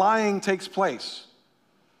where lying takes place.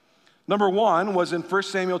 Number one was in 1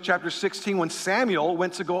 Samuel chapter 16 when Samuel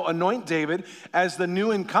went to go anoint David as the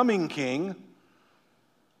new and coming king.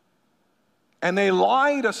 And they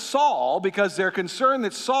lie to Saul because they're concerned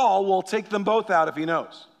that Saul will take them both out if he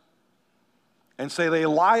knows. And say they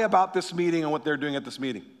lie about this meeting and what they're doing at this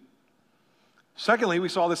meeting. Secondly, we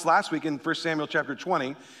saw this last week in 1 Samuel chapter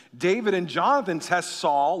 20. David and Jonathan test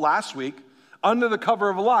Saul last week under the cover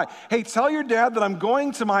of a lie. Hey, tell your dad that I'm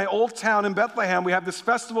going to my old town in Bethlehem. We have this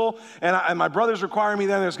festival, and my brother's requiring me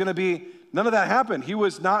there. There's going to be, none of that happened. He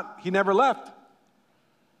never left.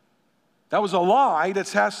 That was a lie to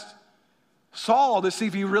test Saul to see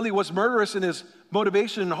if he really was murderous in his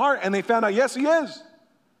motivation and heart, and they found out, yes, he is.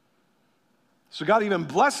 So God even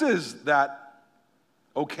blesses that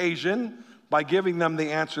occasion by giving them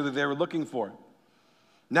the answer that they were looking for.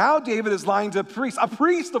 Now David is lying to a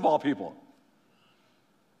priest of all people.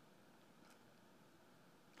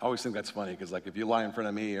 I always think that's funny because, like, if you lie in front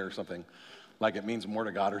of me or something, like it means more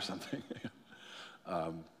to God or something.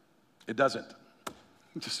 It doesn't,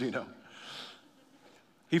 just so you know.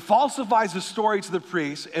 He falsifies the story to the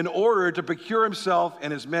priest in order to procure himself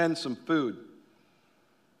and his men some food.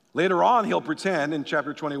 Later on, he'll pretend in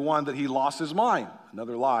chapter 21 that he lost his mind.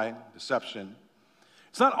 Another lie, deception.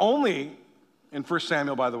 It's not only in 1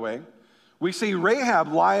 Samuel, by the way. We see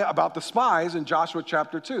Rahab lie about the spies in Joshua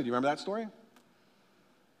chapter 2. Do you remember that story?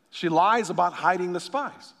 She lies about hiding the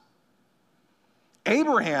spies.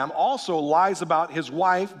 Abraham also lies about his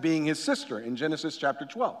wife being his sister in Genesis chapter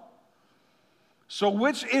 12. So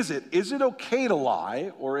which is it? Is it okay to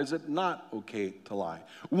lie or is it not okay to lie?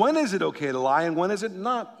 When is it okay to lie and when is it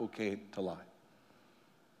not okay to lie?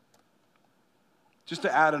 Just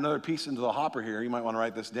to add another piece into the hopper here, you might want to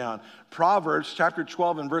write this down. Proverbs chapter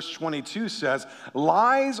 12 and verse 22 says,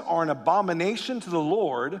 lies are an abomination to the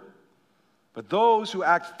Lord, but those who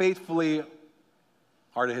act faithfully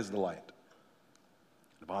are to his delight.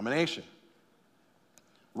 An abomination.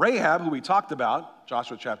 Rahab, who we talked about,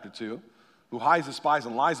 Joshua chapter 2, who hides the spies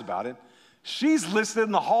and lies about it, she's listed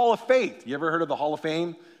in the Hall of Faith. You ever heard of the Hall of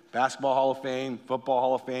Fame? Basketball Hall of Fame, Football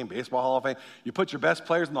Hall of Fame, Baseball Hall of Fame. You put your best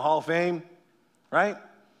players in the Hall of Fame, right?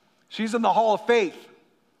 She's in the Hall of Faith.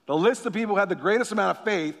 The list of people who had the greatest amount of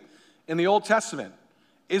faith in the Old Testament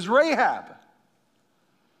is Rahab.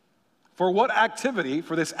 For what activity?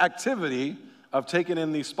 For this activity of taking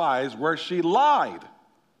in these spies where she lied.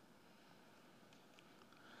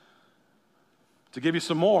 To give you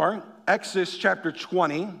some more, Exodus chapter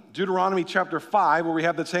 20, Deuteronomy chapter 5, where we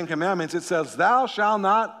have the Ten Commandments, it says, thou shalt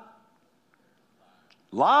not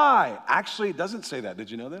lie. Actually, it doesn't say that.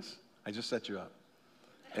 Did you know this? I just set you up.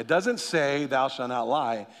 It doesn't say thou shalt not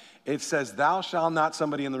lie. It says thou shalt not,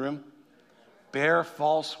 somebody in the room, bear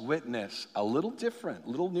false witness. A little different,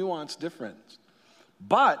 little nuance difference.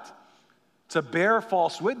 But to bear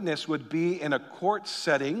false witness would be in a court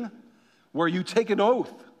setting where you take an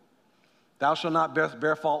oath. Thou shalt not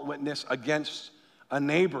bear false witness against a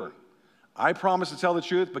neighbor. I promise to tell the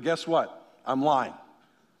truth, but guess what? I'm lying.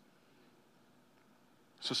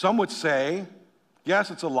 So some would say, yes,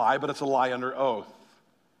 it's a lie, but it's a lie under oath.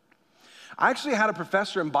 I actually had a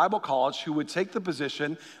professor in Bible college who would take the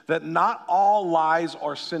position that not all lies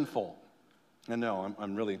are sinful. And no,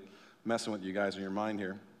 I'm really messing with you guys in your mind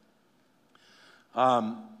here.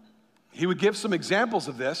 He would give some examples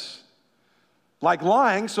of this, like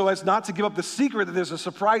lying so as not to give up the secret that there's a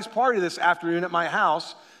surprise party this afternoon at my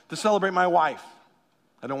house to celebrate my wife.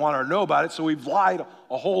 I don't want her to know about it, so we've lied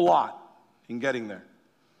a whole lot in getting there.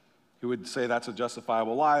 He would say that's a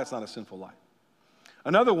justifiable lie, it's not a sinful lie.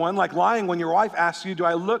 Another one, like lying when your wife asks you, do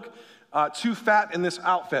I look too fat in this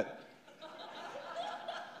outfit?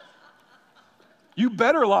 You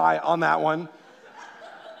better lie on that one.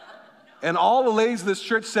 And all the ladies of this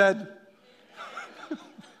church said,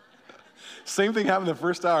 same thing happened the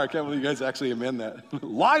first hour. I can't believe you guys actually amend that.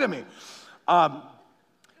 Lie to me.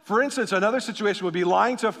 For instance, another situation would be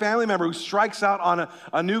lying to a family member who strikes out on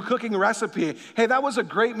a new cooking recipe. Hey, that was a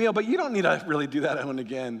great meal, but you don't need to really do that one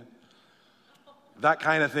again. That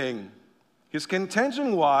kind of thing. His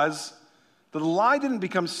contention was that the lie didn't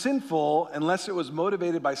become sinful unless it was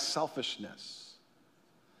motivated by selfishness.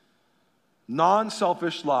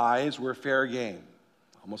 Non-selfish lies were fair game,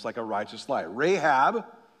 almost like a righteous lie. Rahab,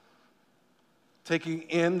 taking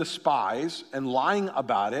in the spies and lying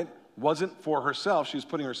about it, wasn't for herself. She was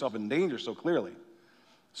putting herself in danger so clearly.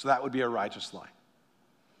 So that would be a righteous lie.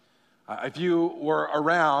 If you were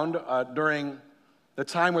around during the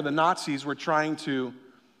time where the Nazis were trying to,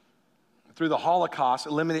 through the Holocaust,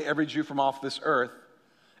 eliminate every Jew from off this earth,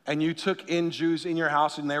 and you took in Jews in your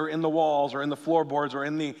house and they were in the walls or in the floorboards or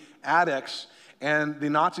in the attics, and the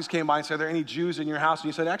Nazis came by and said, are there any Jews in your house? And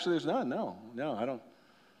you said, actually, there's none. No,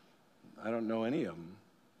 I don't know any of them.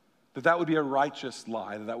 That would be a righteous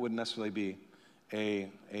lie, that wouldn't necessarily be a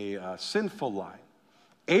sinful lie.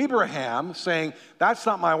 Abraham saying, that's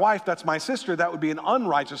not my wife, that's my sister, that would be an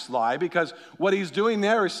unrighteous lie, because what he's doing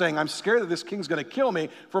there is saying, I'm scared that this king's going to kill me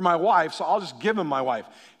for my wife, so I'll just give him my wife.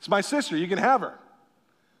 It's my sister, you can have her.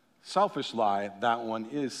 Selfish lie, that one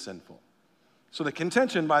is sinful. So the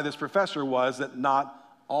contention by this professor was that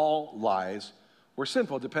not all lies were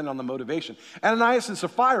sinful, depending on the motivation. Ananias and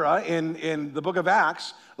Sapphira in the book of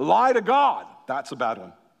Acts lie to God. That's a bad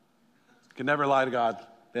one. You can never lie to God.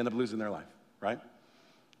 They end up losing their life, right?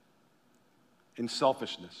 In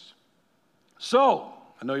selfishness. So,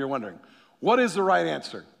 I know you're wondering, what is the right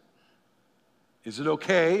answer? Is it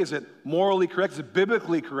okay? Is it morally correct? Is it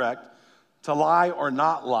biblically correct to lie or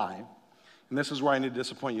not lie? And this is where I need to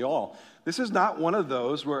disappoint you all. This is not one of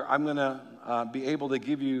those where I'm going to be able to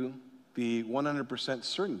give you the 100%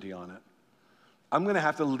 certainty on it. I'm going to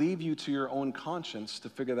have to leave you to your own conscience to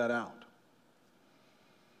figure that out.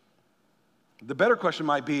 The better question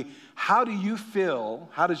might be, how do you feel,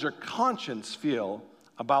 how does your conscience feel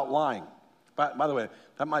about lying? By the way,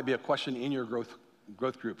 that might be a question in your growth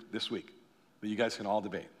group this week that you guys can all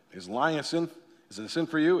debate. Is lying a sin? Is it a sin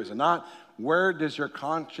for you? Is it not? Where does your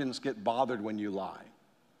conscience get bothered when you lie?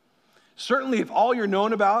 Certainly, if all you're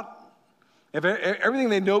known about, if everything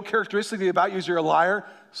they know characteristically about you is you're a liar,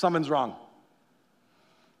 something's wrong.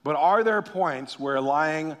 But are there points where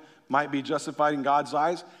lying might be justified in God's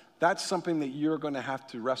eyes? That's something that you're going to have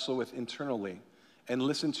to wrestle with internally and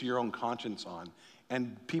listen to your own conscience on.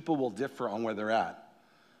 And people will differ on where they're at.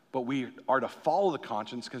 But we are to follow the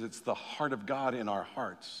conscience because it's the heart of God in our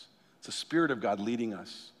hearts. It's the Spirit of God leading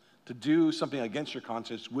us. To do something against your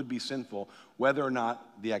conscience would be sinful, whether or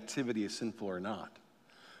not the activity is sinful or not.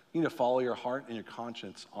 You need to follow your heart and your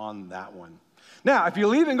conscience on that one. Now, if you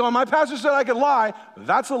leave and go, my pastor said I could lie,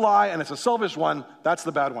 that's a lie, and it's a selfish one. That's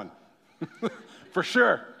the bad one. For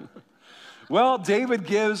sure. Well, David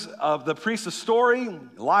gives the priest a story,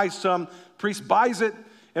 lies to him. Priest buys it.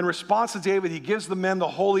 In response to David, he gives the men the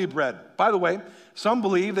holy bread. By the way, some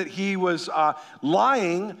believe that he was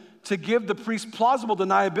lying to give the priest plausible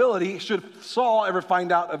deniability should Saul ever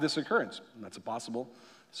find out of this occurrence. And that's a possible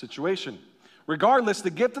situation. Regardless,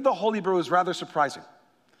 the gift of the holy bread was rather surprising.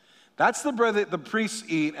 That's the bread that the priests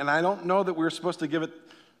eat, and I don't know that we're supposed to give it.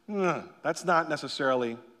 That's not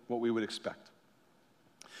necessarily what we would expect.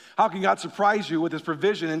 How can God surprise you with his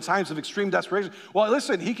provision in times of extreme desperation? Well,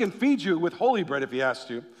 listen, he can feed you with holy bread if he has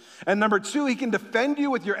to. And number two, he can defend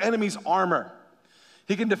you with your enemy's armor.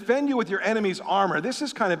 He can defend you with your enemy's armor. This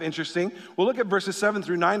is kind of interesting. We'll look at verses 7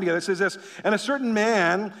 through 9 together. It says this, and a certain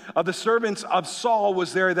man of the servants of Saul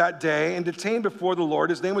was there that day and detained before the Lord.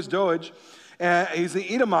 His name was Doeg. He's the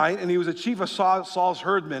Edomite, and he was a chief of Saul's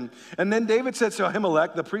herdmen. And then David said to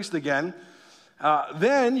Ahimelech, the priest again,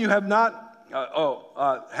 then you have not,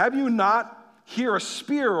 have you not here a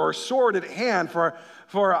spear or a sword at hand? For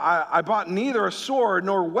I brought neither a sword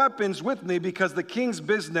nor weapons with me because the king's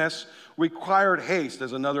business required haste.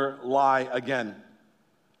 There's another lie again.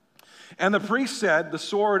 And the priest said, the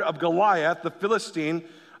sword of Goliath, the Philistine,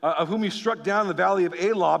 of whom you struck down in the valley of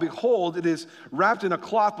Elah, behold, it is wrapped in a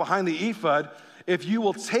cloth behind the ephod. If you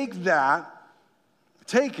will take that,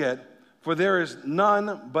 take it, for there is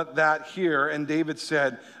none but that here. And David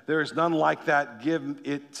said, there is none like that, give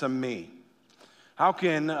it to me. How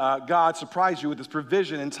can God surprise you with his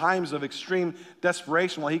provision in times of extreme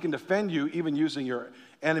desperation while he can defend you even using your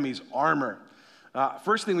enemy's armor?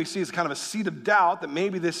 First thing we see is kind of a seed of doubt that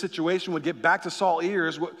maybe this situation would get back to Saul's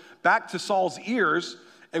ears,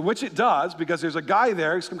 and which it does, because there's a guy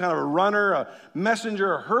there, he's some kind of a runner, a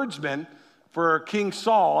messenger, a herdsman for King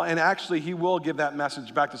Saul, and actually he will give that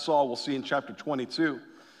message back to Saul. We'll see in chapter 22.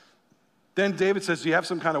 Then David says, do you have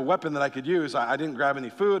some kind of weapon that I could use? I didn't grab any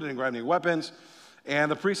food, I didn't grab any weapons.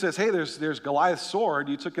 And the priest says, hey, there's Goliath's sword.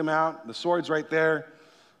 You took him out. The sword's right there.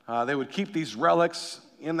 They would keep these relics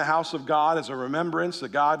in the house of God as a remembrance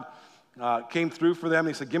that God came through for them.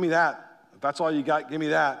 He said, give me that. If that's all you got, give me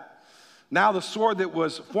that. Now the sword that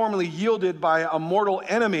was formerly yielded by a mortal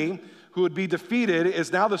enemy who would be defeated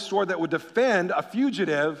is now the sword that would defend a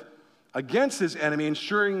fugitive against his enemy,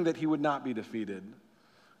 ensuring that he would not be defeated.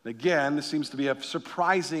 And again, this seems to be a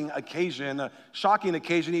surprising occasion, a shocking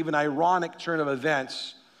occasion, even ironic turn of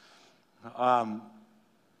events.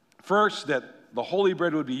 First, that the holy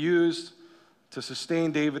bread would be used to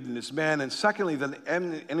sustain David and his men, and secondly, the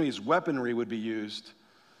enemy's weaponry would be used.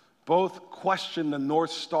 Both question the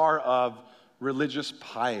North Star of religious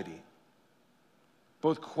piety.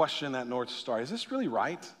 Both question that North Star. Is this really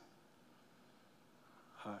right?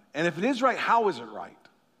 And if it is right, how is it right?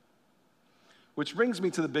 Which brings me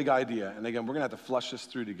to the big idea. And again, we're going to have to flush this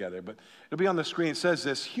through together. But it'll be on the screen. It says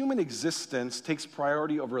this: human existence takes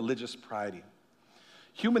priority over religious piety.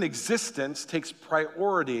 Human existence takes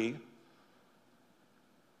priority.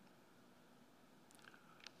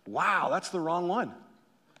 Wow, that's the wrong one.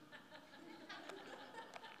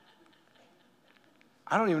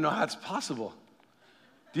 I don't even know how that's possible.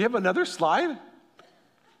 Do you have another slide?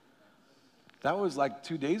 That was like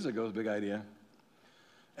 2 days ago's big idea.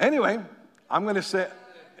 Anyway, I'm going to say,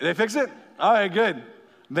 did they fix it? All right, good.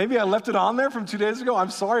 Maybe I left it on there from 2 days ago. I'm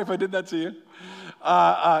sorry if I did that to you.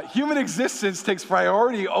 Human existence takes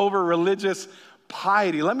priority over religious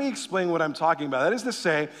piety. Let me explain what I'm talking about. That is to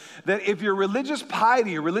say that if your religious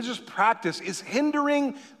piety, your religious practice is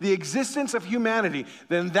hindering the existence of humanity,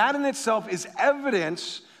 then that in itself is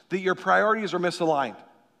evidence that your priorities are misaligned.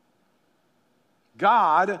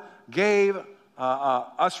 God gave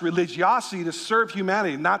us religiosity to serve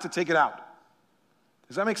humanity, not to take it out.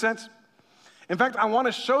 Does that make sense? In fact, I want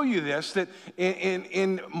to show you this, that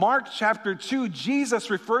in Mark chapter 2, Jesus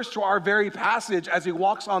refers to our very passage as he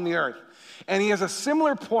walks on the earth. And he has a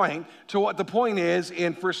similar point to what the point is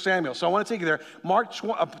in 1 Samuel. So I want to take you there. Mark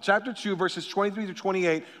chapter 2, verses 23 to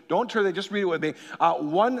 28. Don't turn there, just read it with me.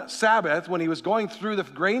 One Sabbath, when he was going through the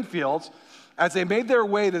grain fields, as they made their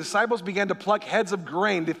way, the disciples began to pluck heads of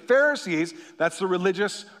grain. The Pharisees, that's the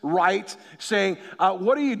religious right, saying,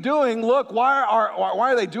 what are you doing? Look, why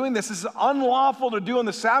are they doing this? This is unlawful to do on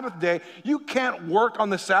the Sabbath day. You can't work on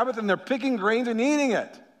the Sabbath, and they're picking grains and eating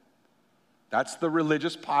it. That's the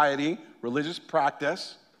religious piety, religious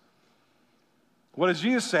practice. What does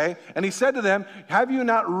Jesus say? And he said to them, have you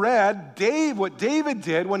not read what David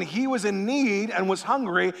did when he was in need and was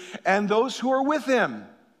hungry, and those who are with him?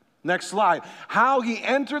 Next slide. How he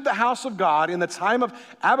entered the house of God in the time of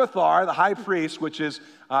Abiathar, the high priest, which is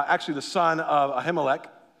actually the son of Ahimelech.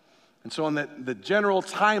 And so in the general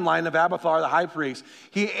timeline of Abiathar, the high priest,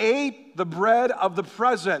 he ate the bread of the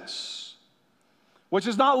presence, which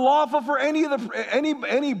is not lawful for any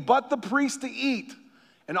but the priest to eat,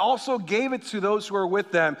 and also gave it to those who are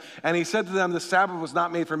with them. And he said to them, the Sabbath was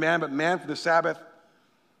not made for man, but man for the Sabbath.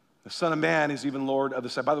 The Son of Man is even Lord of the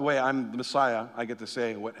Sabbath. By the way, I'm the Messiah. I get to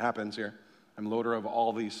say what happens here. I'm Lord of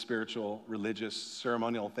all these spiritual, religious,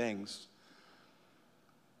 ceremonial things.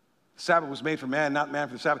 The Sabbath was made for man, not man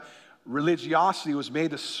for the Sabbath. Religiosity was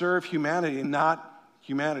made to serve humanity, not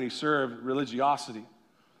humanity serve religiosity.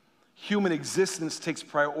 Human existence takes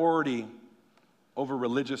priority over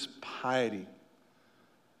religious piety.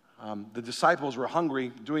 The disciples were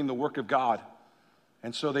hungry doing the work of God.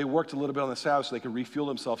 And so they worked a little bit on the Sabbath so they could refuel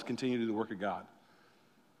themselves, continue to do the work of God.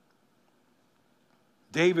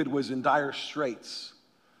 David was in dire straits.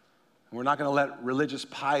 And we're not going to let religious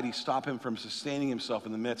piety stop him from sustaining himself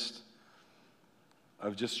in the midst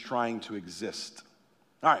of just trying to exist.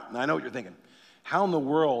 All right, now I know what you're thinking. How in the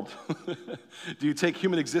world do you take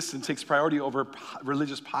human existence takes priority over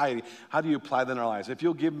religious piety? How do you apply that in our lives? If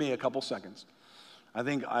you'll give me a couple seconds, I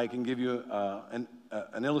think I can give you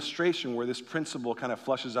an illustration where this principle kind of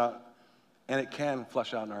flushes out, and it can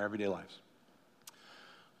flush out in our everyday lives.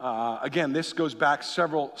 Again, this goes back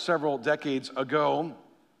several decades ago.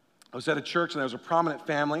 I was at a church, and there was a prominent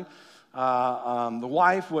family. The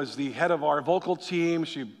wife was the head of our vocal team.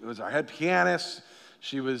 She was our head pianist.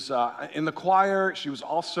 She was in the choir. She was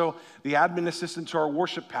also the admin assistant to our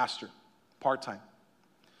worship pastor, part-time.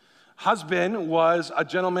 Husband was a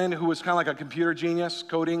gentleman who was kind of like a computer genius,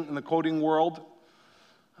 coding in the coding world.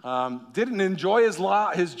 Didn't enjoy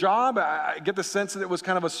his job. I get the sense that it was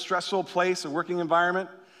kind of a stressful place, a working environment,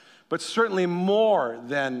 but certainly more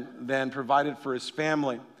than provided for his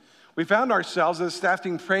family. We found ourselves as a staff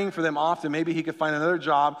team praying for them often. Maybe he could find another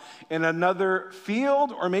job in another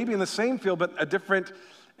field, or maybe in the same field, but a different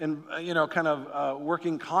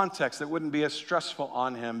working context that wouldn't be as stressful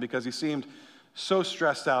on him, because he seemed so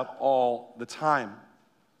stressed out all the time.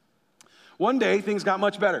 One day, things got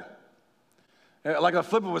much better. Like a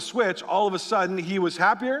flip of a switch, all of a sudden, he was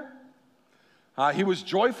happier. He was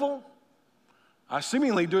joyful,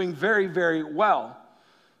 seemingly doing very, very well.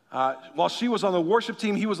 While she was on the worship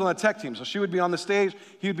team, he was on the tech team. So she would be on the stage,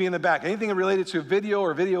 he would be in the back. Anything related to video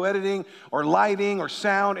or video editing or lighting or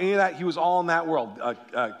sound, any of that, he was all in that world.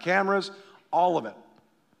 Cameras, all of it.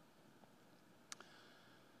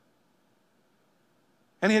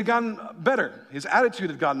 And he had gotten better. His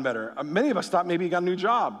attitude had gotten better. Many of us thought maybe he got a new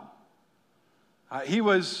job. He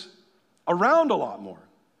was around a lot more.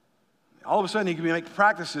 All of a sudden, he could make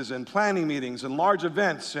practices and planning meetings and large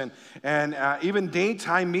events and even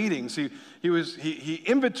daytime meetings. He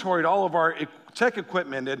inventoried all of tech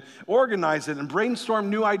equipment and organize it and brainstorm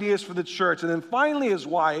new ideas for the church. And then finally his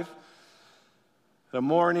wife, at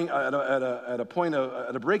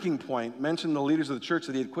a breaking point, mentioned to the leaders of the church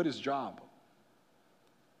that he had quit his job.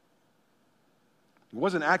 He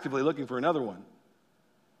wasn't actively looking for another one.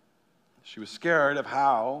 She was scared of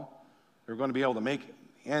how they were going to be able to make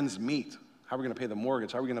ends meet. How are we going to pay the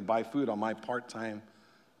mortgage? How are we going to buy food on my part-time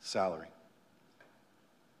salary?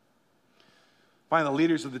 Finally, the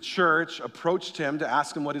leaders of the church approached him to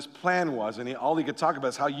ask him what his plan was, and all he could talk about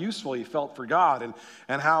is how useful he felt for God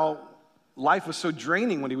and how life was so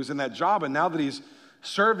draining when he was in that job, and now that he's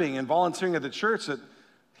serving and volunteering at the church, that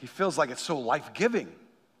he feels like it's so life-giving.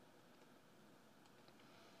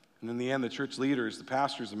 And in the end, the church leaders, the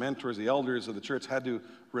pastors, the mentors, the elders of the church had to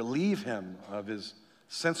relieve him of his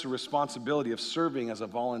sense of responsibility of serving as a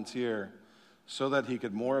volunteer so that he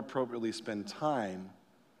could more appropriately spend time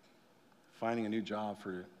finding a new job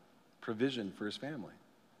for provision for his family.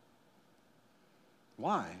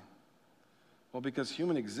 Why? Well, because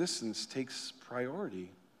human existence takes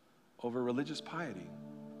priority over religious piety.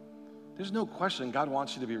 There's no question God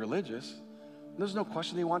wants you to be religious. There's no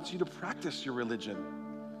question He wants you to practice your religion,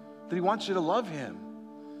 that He wants you to love Him.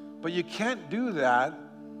 But you can't do that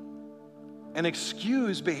and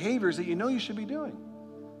excuse behaviors that you know you should be doing.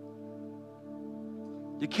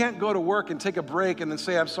 You can't go to work and take a break and then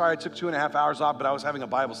say, I'm sorry, I took 2.5 hours off, but I was having a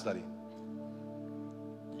Bible study.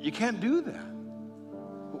 You can't do that.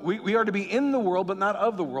 We are to be in the world, but not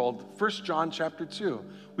of the world. 1 John chapter 2.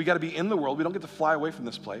 We got to be in the world. We don't get to fly away from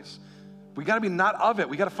this place. We got to be not of it.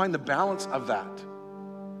 We got to find the balance of that.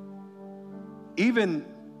 Even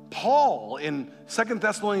Paul in 2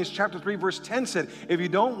 Thessalonians chapter 3, verse 10 said, if you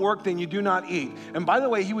don't work, then you do not eat. And by the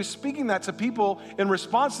way, he was speaking that to people in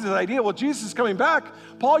response to that idea. Well, Jesus is coming back.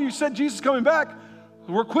 Paul, you said Jesus is coming back.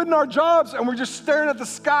 We're quitting our jobs and we're just staring at the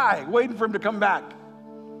sky, waiting for Him to come back.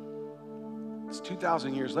 It's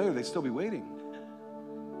 2,000 years later, they'd still be waiting.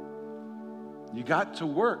 You got to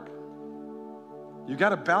work. You got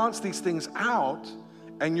to balance these things out,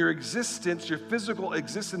 and your existence, your physical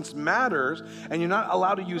existence matters, and you're not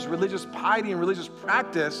allowed to use religious piety and religious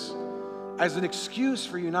practice as an excuse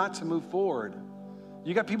for you not to move forward.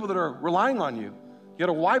 You got people that are relying on you. You got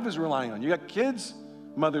a wife who's relying on you. You got kids,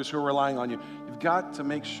 mothers who are relying on you. You've got to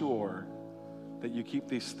make sure that you keep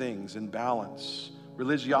these things in balance.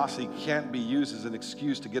 Religiosity can't be used as an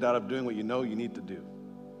excuse to get out of doing what you know you need to do.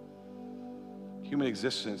 Human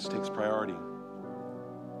existence takes priority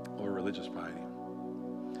over religious piety.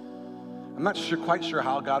 I'm not quite sure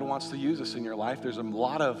how God wants to use this in your life. There's a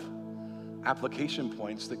lot of application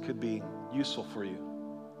points that could be useful for you.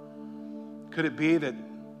 Could it be that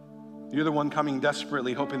you're the one coming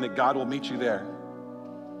desperately, hoping that God will meet you there?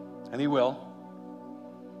 And He will,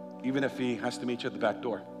 even if He has to meet you at the back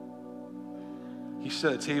door. He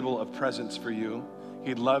set a table of presents for you.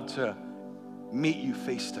 He'd love to meet you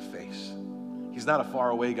face to face. He's not a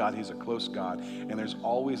far away God, He's a close God. And there's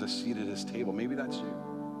always a seat at His table. Maybe that's you.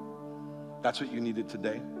 That's what you needed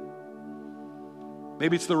today.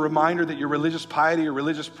 Maybe it's the reminder that your religious piety or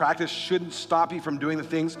religious practice shouldn't stop you from doing the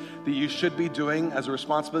things that you should be doing as a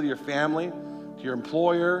responsibility to your family, to your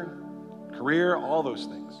employer, career, all those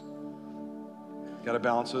things. You got to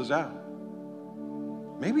balance those out.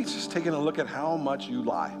 Maybe it's just taking a look at how much you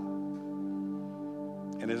lie.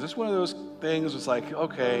 And is this one of those things that's like,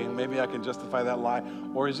 okay, maybe I can justify that lie?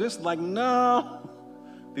 Or is this like, no,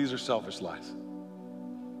 these are selfish lies.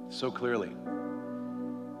 So clearly,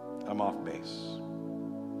 I'm off base.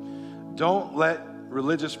 Don't let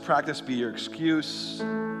religious practice be your excuse.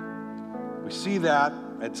 We see that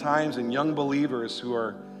at times in young believers who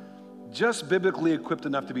are just biblically equipped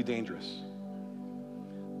enough to be dangerous.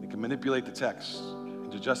 They can manipulate the text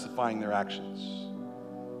into justifying their actions.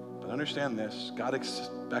 But understand this, God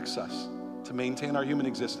expects us to maintain our human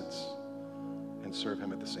existence and serve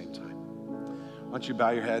Him at the same time. Why don't you bow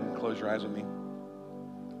your head and close your eyes with me?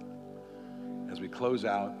 As we close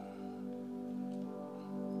out.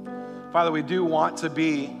 Father, we do want to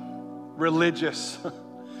be religious.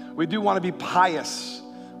 We do want to be pious.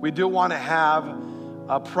 We do want to have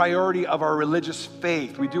a priority of our religious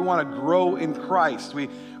faith. We do want to grow in Christ.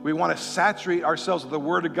 We want to saturate ourselves with the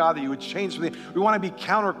Word of God, that You would change something. We want to be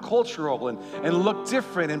countercultural and look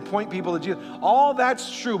different and point people to Jesus. All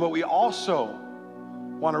that's true, but we also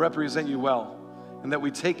want to represent You well, and that we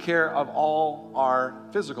take care of all our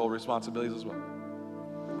physical responsibilities as well.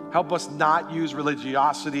 Help us not use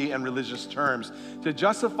religiosity and religious terms to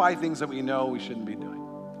justify things that we know we shouldn't be doing.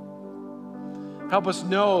 Help us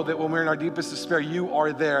know that when we're in our deepest despair, You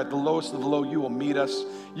are there. At the lowest of the low, You will meet us.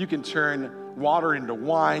 You can turn water into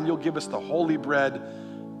wine. You'll give us the holy bread.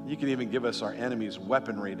 You can even give us our enemies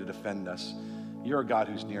weaponry to defend us. You're a God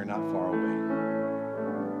who's near, not far away.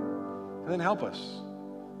 And then help us.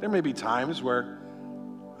 There may be times where,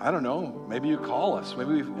 I don't know, maybe you call us.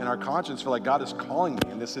 Maybe we, in our conscience, feel like God is calling me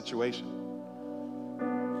in this situation.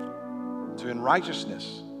 To, in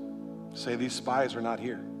righteousness, say these spies are not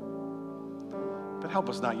here. But help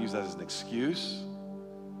us not use that as an excuse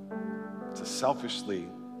to selfishly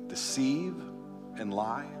deceive and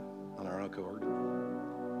lie on our own accord.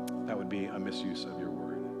 That would be a misuse of your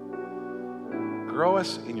word. Grow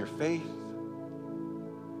us in your faith,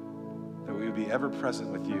 that we would be ever present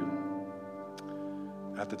with you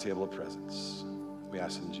at the table of presence. We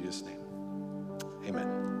ask in Jesus' name. Amen.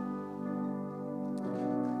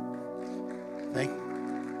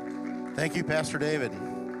 Thank you, Pastor David.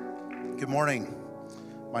 Good morning.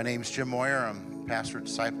 My name is Jim Moyer. I'm pastor of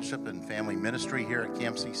discipleship and family ministry here at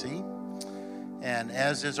Camp CC. And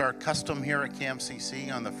as is our custom here at Camp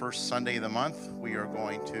CC, on the first Sunday of the month, we are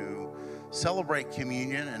going to celebrate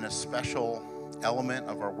communion in a special element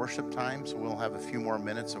of our worship time. So we'll have a few more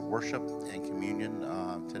minutes of worship and communion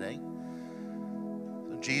today.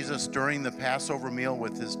 So Jesus, during the Passover meal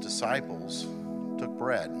with his disciples, took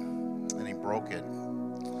bread and he broke it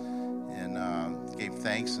and gave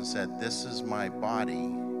thanks and said, "This is my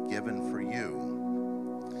body given for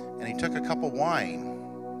you." And he took a cup of wine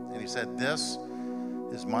and he said, "This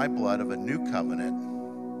is my blood of a new covenant.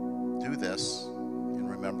 Do this in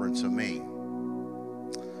remembrance of me."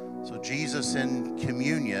 So Jesus in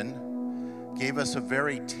communion gave us a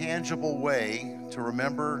very tangible way to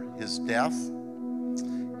remember his death,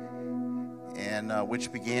 and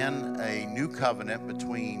which began a new covenant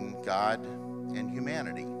between God and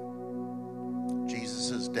humanity.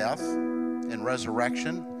 Jesus' death and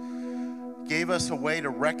resurrection gave us a way to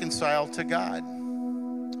reconcile to God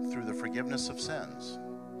through the forgiveness of sins.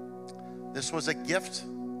 This was a gift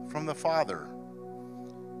from the Father.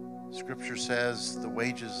 Scripture says the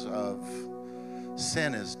wages of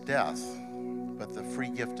sin is death, but the free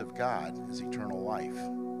gift of God is eternal life.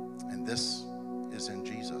 And this is in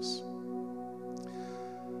Jesus.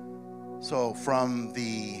 So from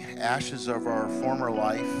the ashes of our former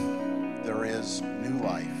life, there is new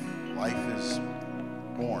life. Life is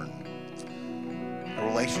born. A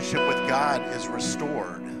relationship with God is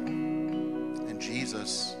restored. And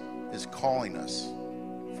Jesus is calling us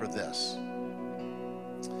for this.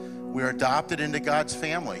 We are adopted into God's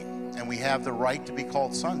family, and we have the right to be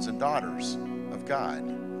called sons and daughters of God.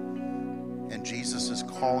 And Jesus is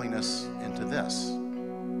calling us into this.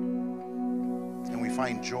 And we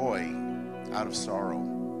find joy out of sorrow.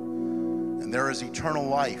 And there is eternal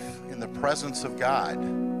life in the presence of God.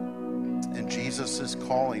 And Jesus is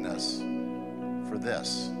calling us for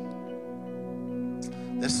this.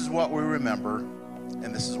 This is what we remember,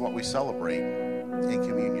 and this is what we celebrate in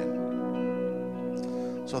communion.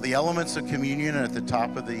 So the elements of communion are at the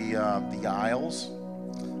top of the aisles,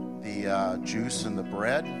 the juice and the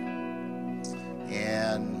bread.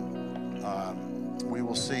 And we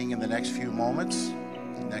will sing in the next few moments,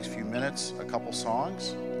 the next few minutes, a couple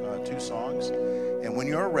songs, 2 songs. And when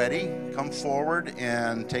you're ready, come forward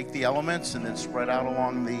and take the elements and then spread out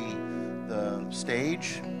along the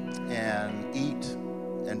stage and eat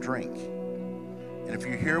and drink. And if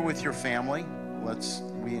you're here with your family,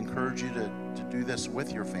 we encourage you to do this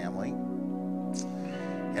with your family.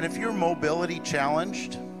 And if you're mobility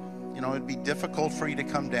challenged, it'd be difficult for you to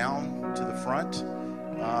come down to the front.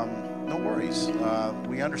 No worries.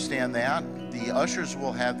 We understand that. The ushers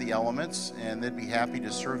will have the elements, and they'd be happy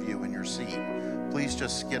to serve you in your seat. Please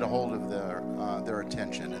just get a hold of their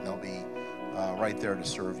attention, and they'll be right there to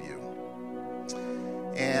serve you.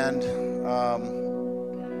 And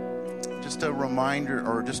just a reminder,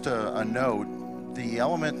 or just a note, the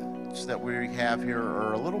elements that we have here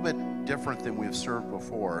are a little bit different than we've served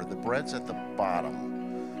before. The bread's at the bottom,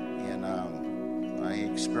 and I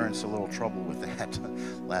experienced a little trouble with that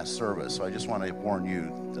last service, so I just want to warn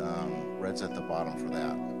you, bread's at the bottom for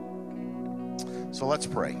that. So let's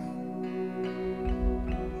pray.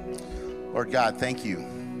 Lord God, thank you.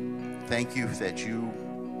 Thank you that you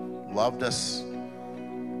loved us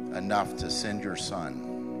enough to send your Son,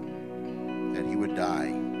 that he would die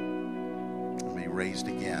and be raised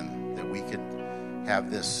again, that we could have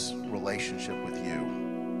this relationship with you.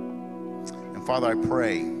 And Father, I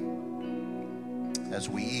pray as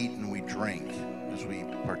we eat and we drink, as we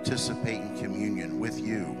participate in communion with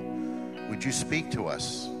you, would you speak to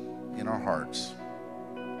us in our hearts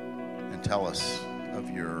and tell us of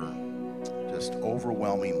your just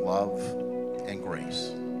overwhelming love and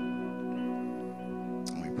grace.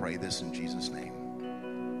 And we pray this in Jesus' name.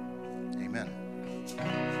 Amen.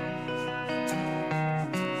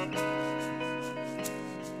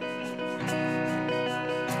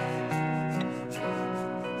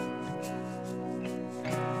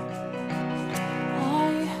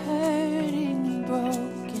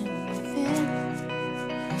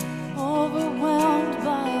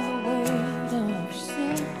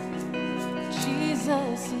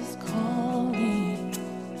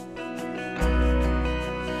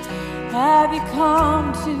 Have you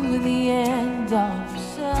come to the end of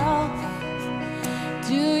yourself?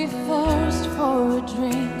 Do you thirst for a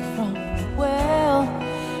drink from the well?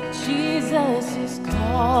 Jesus is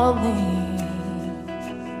calling.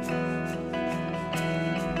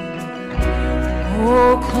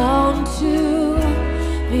 Oh, come to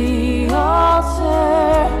the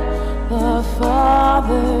altar. The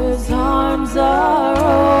Father's arms are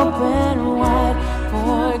open wide.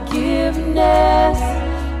 Forgiveness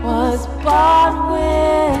was bought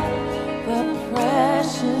with the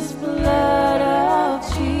precious blood of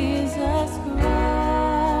Jesus Christ.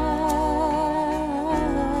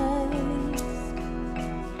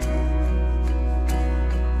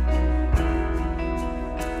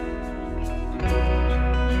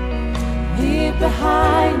 Leave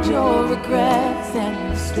behind your regrets and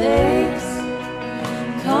mistakes.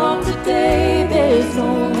 Come today, there's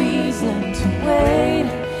no reason to wait.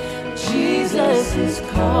 Jesus is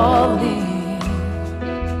calling.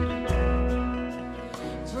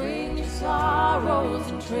 Bring your sorrows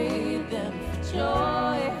and trade them for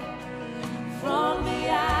joy. From the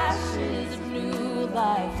ashes, a new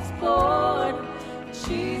life is born.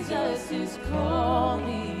 Jesus is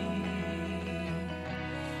calling.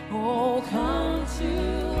 Oh, come to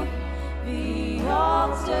the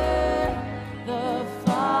altar. The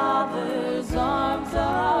Father's arms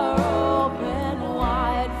are open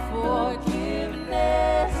wide.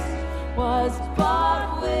 Forgiveness was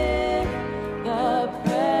bought with the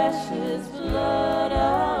precious blood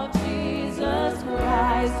of Jesus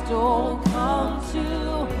Christ. Oh, come to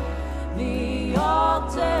the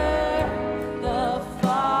altar. The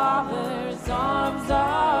Father's arms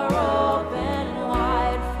are open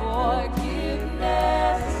wide.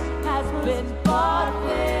 Forgiveness has been bought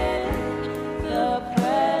with the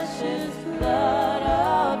precious blood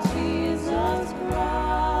of Jesus Christ.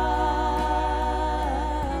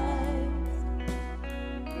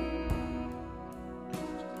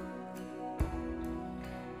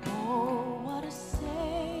 Oh, what a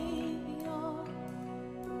Savior.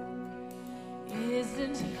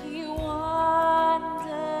 Isn't He wonderful?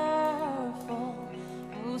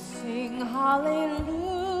 We'll sing hallelujah.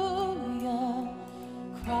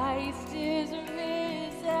 Christ is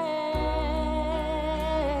risen.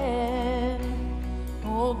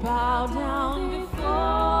 Oh, bow down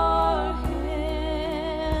before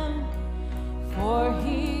Him, for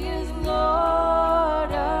He is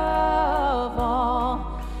Lord of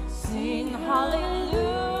all. Sing hallelujah.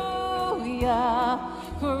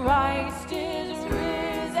 Christ is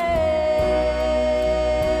risen.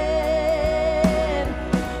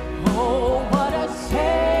 Oh, what a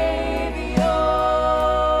Savior.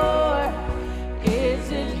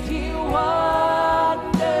 Isn't He wonderful?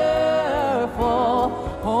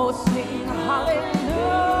 Oh, sing hallelujah.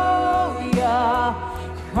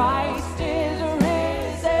 Christ is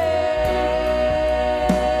risen.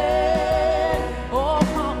 Oh,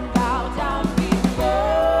 come bow down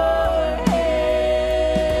before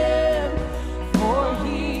Him, for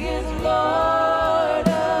He is Lord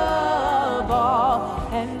of all.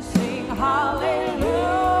 And sing hallelujah.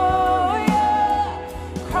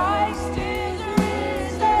 Christ is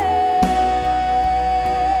risen.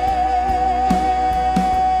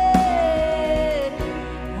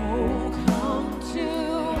 Oh, come to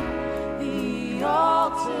the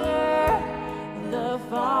altar. The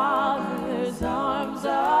Father's arms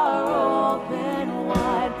are open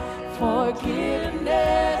wide.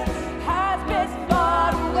 Forgiveness has been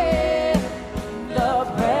bought with the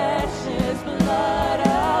precious blood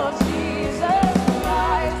of Jesus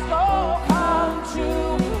Christ. Oh, come to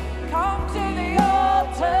the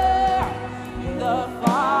altar. The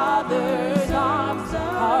Father's arms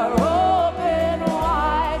are open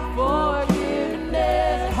wide.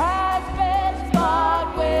 Forgiveness has been bought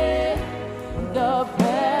with the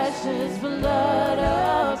precious blood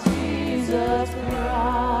of Jesus Christ.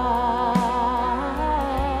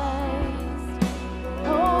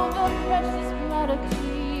 Oh, the precious blood of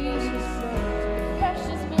Jesus,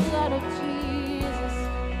 precious blood of Jesus.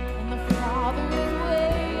 And the Father is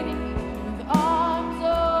waiting with arms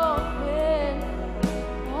open.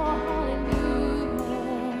 Oh, hallelujah.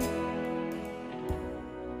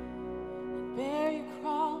 Bear your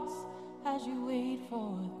cross as you wait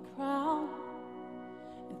for the crown.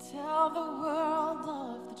 And tell the world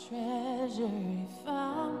of the treasure you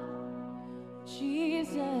found.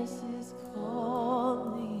 Jesus is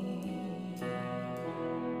calling.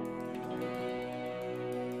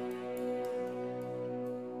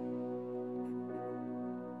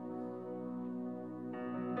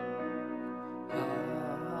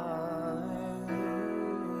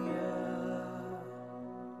 Hallelujah.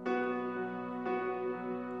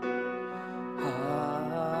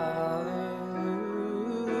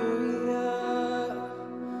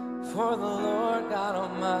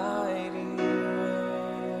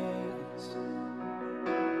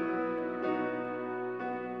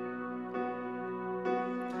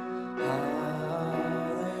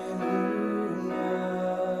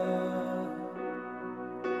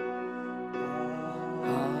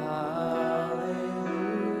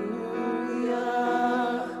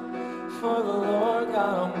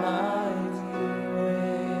 God Almighty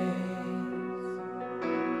reigns.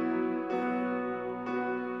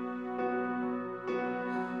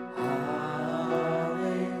 Hallelujah.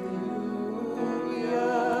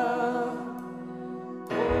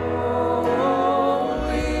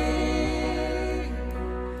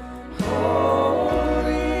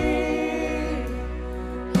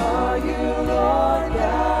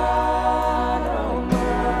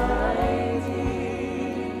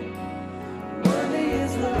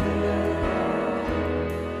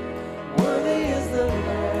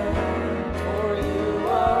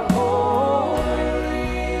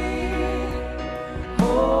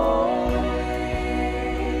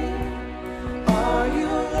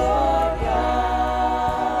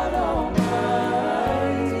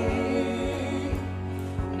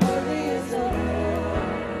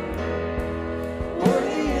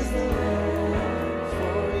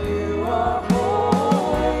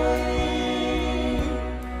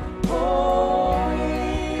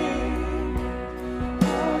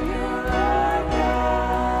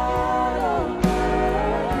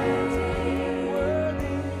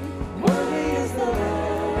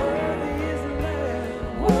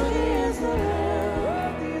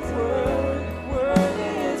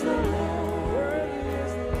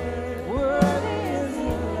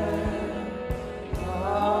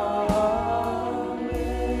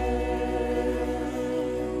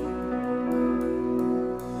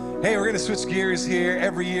 Hey, we're going to switch gears here.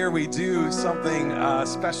 Every year we do something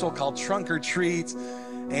special called Trunk or Treat,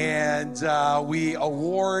 and we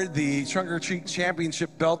award the Trunk or Treat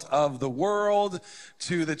Championship Belt of the World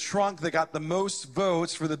to the trunk that got the most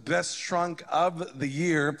votes for the best trunk of the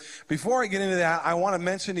year. Before I get into that, I want to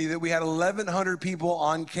mention to you that we had 1,100 people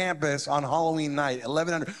on campus on Halloween night.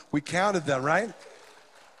 1,100. We counted them, right?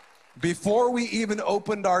 Before we even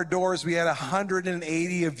opened our doors, we had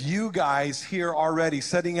 180 of you guys here already,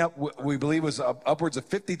 setting up, we believe was upwards of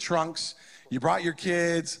 50 trunks. You brought your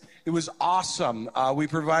kids. It was awesome. We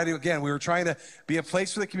provided, again, we were trying to be a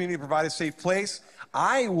place for the community, provide a safe place.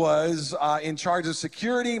 I was in charge of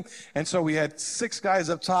security, and so we had 6 guys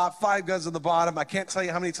up top, 5 guys on the bottom. I can't tell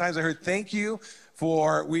you how many times I heard thank you.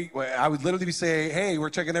 I would literally be saying, hey,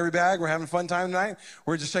 we're checking every bag. We're having a fun time tonight.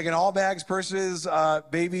 We're just checking all bags, purses,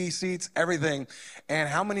 baby seats, everything. And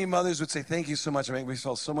how many mothers would say, thank you so much. It made me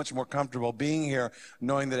feel so much more comfortable being here,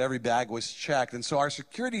 knowing that every bag was checked. And so our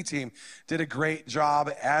security team did a great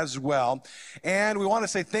job as well. And we want to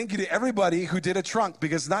say thank you to everybody who did a trunk,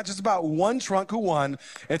 because it's not just about one trunk who won.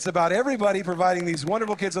 It's about everybody providing these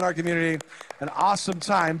wonderful kids in our community an awesome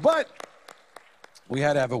time. But we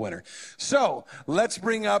had to have a winner. So let's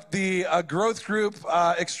bring up the growth group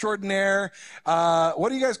extraordinaire. What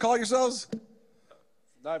do you guys call yourselves?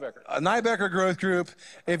 Nybecker. Nybecker Growth Group.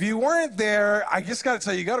 If you weren't there, I just got to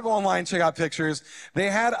tell you, you got to go online, check out pictures.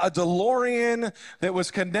 They had a DeLorean that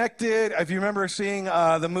was connected. If you remember seeing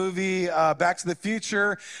the movie Back to the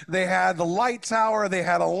Future, they had the light tower. They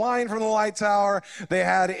had a line from the light tower. They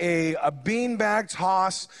had a beanbag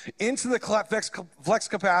toss into the flex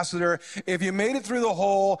capacitor. If you made it through the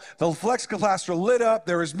hole, the flex capacitor lit up.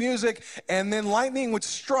 There was music, and then lightning would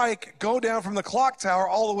strike, go down from the clock tower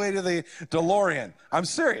all the way to the DeLorean. I'm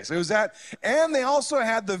serious. It was that. And they also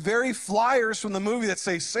had the very flyers from the movie that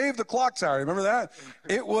say, save the clock tower. Remember that?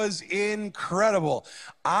 It was incredible.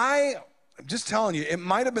 I'm just telling you, it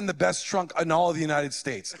might have been the best trunk in all of the United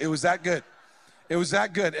States. It was that good. It was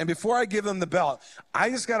that good. And before I give them the belt, I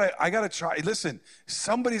gotta try. Listen,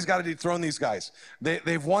 somebody's got to dethrone these guys.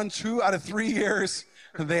 They've won 2 out of 3 years.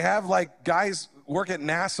 They have like guys work at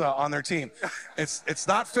NASA on their team. It's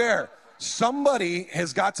not fair. Somebody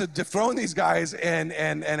has got to dethrone these guys and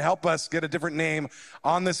help us get a different name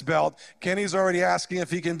on this belt. Kenny's already asking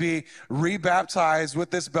if he can be rebaptized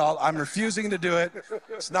with this belt. I'm refusing to do it.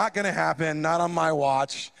 It's not going to happen, not on my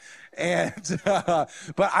watch. And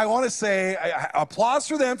but I want to say applause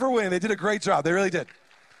for them for winning. They did a great job. They really did.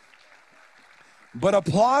 But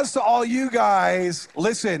applause to all you guys.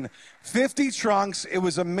 Listen, 50 trunks. It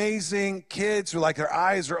was amazing. Kids were like, their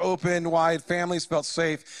eyes were open wide. Families felt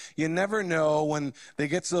safe. You never know when they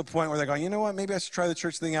get to the point where they're going, you know what, maybe I should try the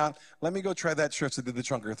church thing out. Let me go try that church that did the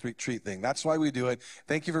trunk or treat thing. That's why we do it.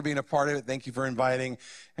 Thank you for being a part of it. Thank you for inviting.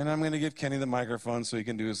 And I'm going to give Kenny the microphone so he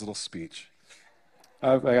can do his little speech.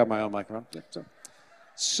 I got my own microphone.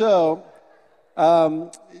 So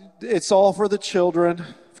it's all for the children,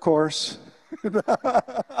 of course.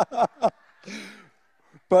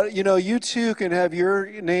 But, you know, you too can have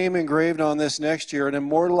your name engraved on this next year and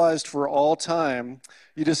immortalized for all time.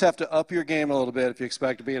 You just have to up your game a little bit if you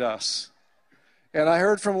expect to beat us. And I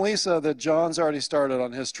heard from Lisa that John's already started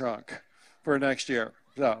on his trunk for next year.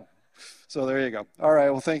 So So there you go. All right,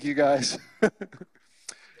 well, thank you guys.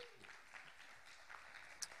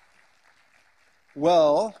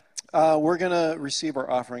 Well, we're going to receive our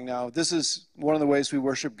offering now. This is one of the ways we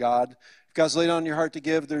worship God. If God's laid on your heart to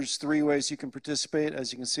give, there's 3 ways you can participate,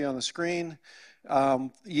 as you can see on the screen.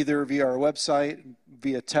 Either via our website,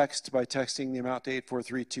 via text by texting the amount to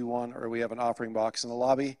 84321, or we have an offering box in the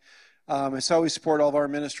lobby. It's how we support all of our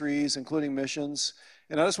ministries, including missions.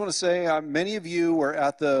 And I just want to say, many of you were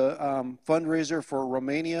at the fundraiser for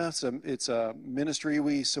Romania. It's a ministry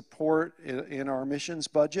we support in our missions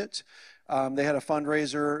budget. They had a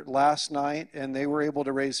fundraiser last night, and they were able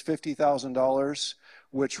to raise $50,000,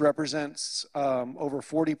 which represents over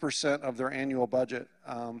 40% of their annual budget.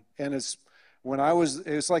 And it's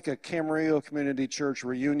like a Camarillo Community Church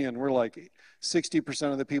reunion. We're like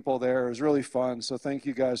 60% of the people there. It was really fun. So thank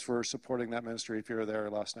you guys for supporting that ministry if you were there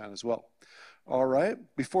last night as well. All right,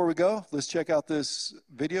 before we go, let's check out this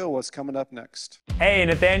video, what's coming up next. Hey,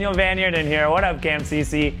 Nathaniel Van Heerden here. What up, Camp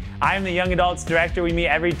CC? I'm the Young Adults Director. We meet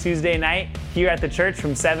every Tuesday night here at the church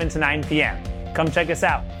from 7 to 9 p.m. Come check us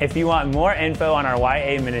out. If you want more info on our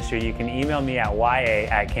YA ministry, you can email me at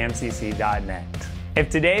ya@campcc.net.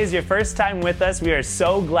 If today is your first time with us, we are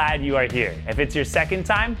so glad you are here. If it's your second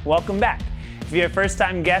time, welcome back. If you're a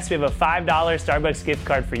first-time guest, we have a $5 Starbucks gift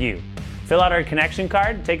card for you. Fill out our connection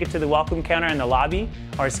card, take it to the welcome counter in the lobby,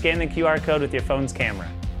 or scan the QR code with your phone's camera.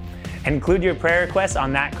 Include your prayer requests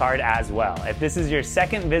on that card as well. If this is your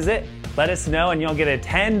second visit, let us know and you'll get a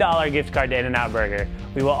 $10 gift card to In-N-Out Burger.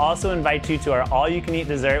 We will also invite you to our all-you-can-eat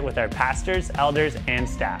dessert with our pastors, elders, and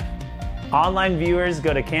staff. Online viewers,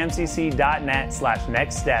 go to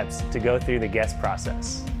campcc.net/nextsteps to go through the guest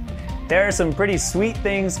process. There are some pretty sweet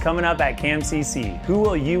things coming up at Camp CC. Who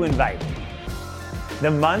will you invite? The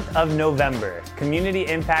month of November, Community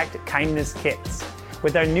Impact Kindness Kits.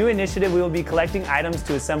 With our new initiative, we will be collecting items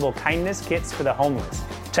to assemble kindness kits for the homeless.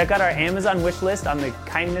 Check out our Amazon wish list on the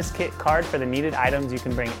kindness kit card for the needed items you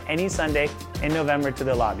can bring any Sunday in November to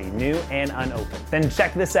the lobby, new and unopened. Then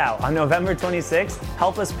check this out. On November 26th,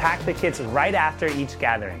 help us pack the kits right after each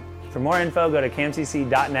gathering. For more info, go to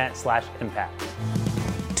campcc.net/impact.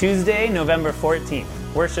 Tuesday, November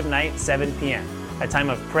 14th, worship night, 7 p.m., a time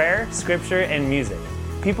of prayer, scripture, and music.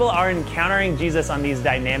 People are encountering Jesus on these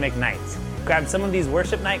dynamic nights. Grab some of these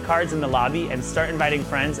worship night cards in the lobby and start inviting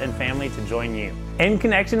friends and family to join you. In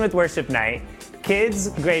connection with worship night, kids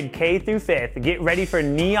grade K through 5th, get ready for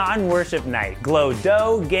Neon Worship Night. Glow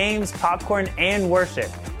dough, games, popcorn, and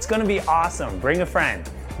worship. It's gonna be awesome. Bring a friend.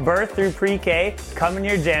 Birth through pre-K, come in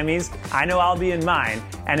your jammies, I know I'll be in mine,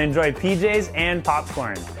 and enjoy PJs and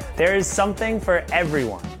popcorn. There is something for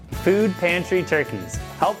everyone. Food pantry turkeys.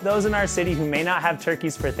 Help those in our city who may not have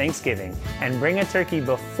turkeys for Thanksgiving and bring a turkey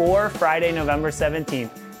before Friday, November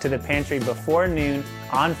 17th to the pantry before noon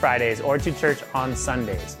on Fridays or to church on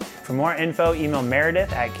Sundays. For more info, email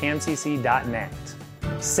meredith@campcc.net.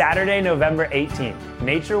 Saturday, November 18th,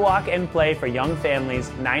 Nature Walk and Play for young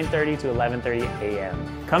families, 9:30 to 11:30 a.m.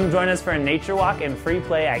 Come join us for a nature walk and free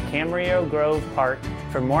play at Camarillo Grove Park.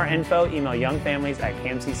 For more info, email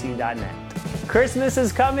youngfamilies@campcc.net. Christmas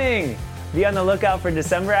is coming! Be on the lookout for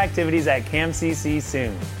December activities at Camp CC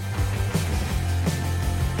soon.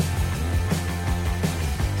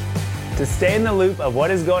 To stay in the loop of what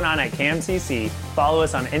is going on at Camp CC, follow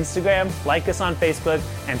us on Instagram, like us on Facebook,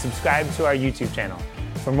 and subscribe to our YouTube channel.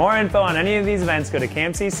 For more info on any of these events, go to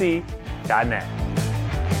campcc.net.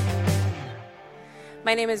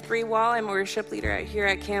 My name is Bree Wall. I'm a worship leader here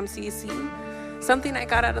at Camp CC. Something I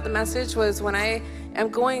got out of the message was when I am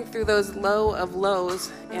going through those low of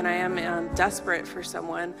lows and I am desperate for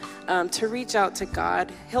someone to reach out to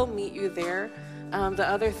God, He'll meet you there. The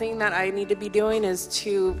other thing that I need to be doing is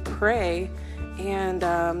to pray and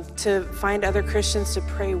to find other Christians to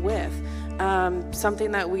pray with.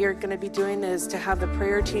 Something that we are going to be doing is to have the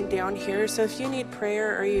prayer team down here. So if you need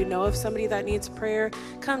prayer or you know of somebody that needs prayer,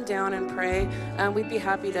 come down and pray. We'd be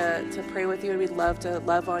happy to pray with you, and we'd love to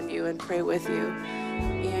love on you and pray with you.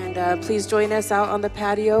 And please join us out on the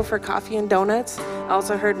patio for coffee and donuts. I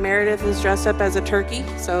also heard Meredith is dressed up as a turkey,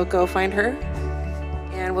 so go find her.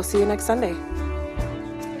 And we'll see you next Sunday.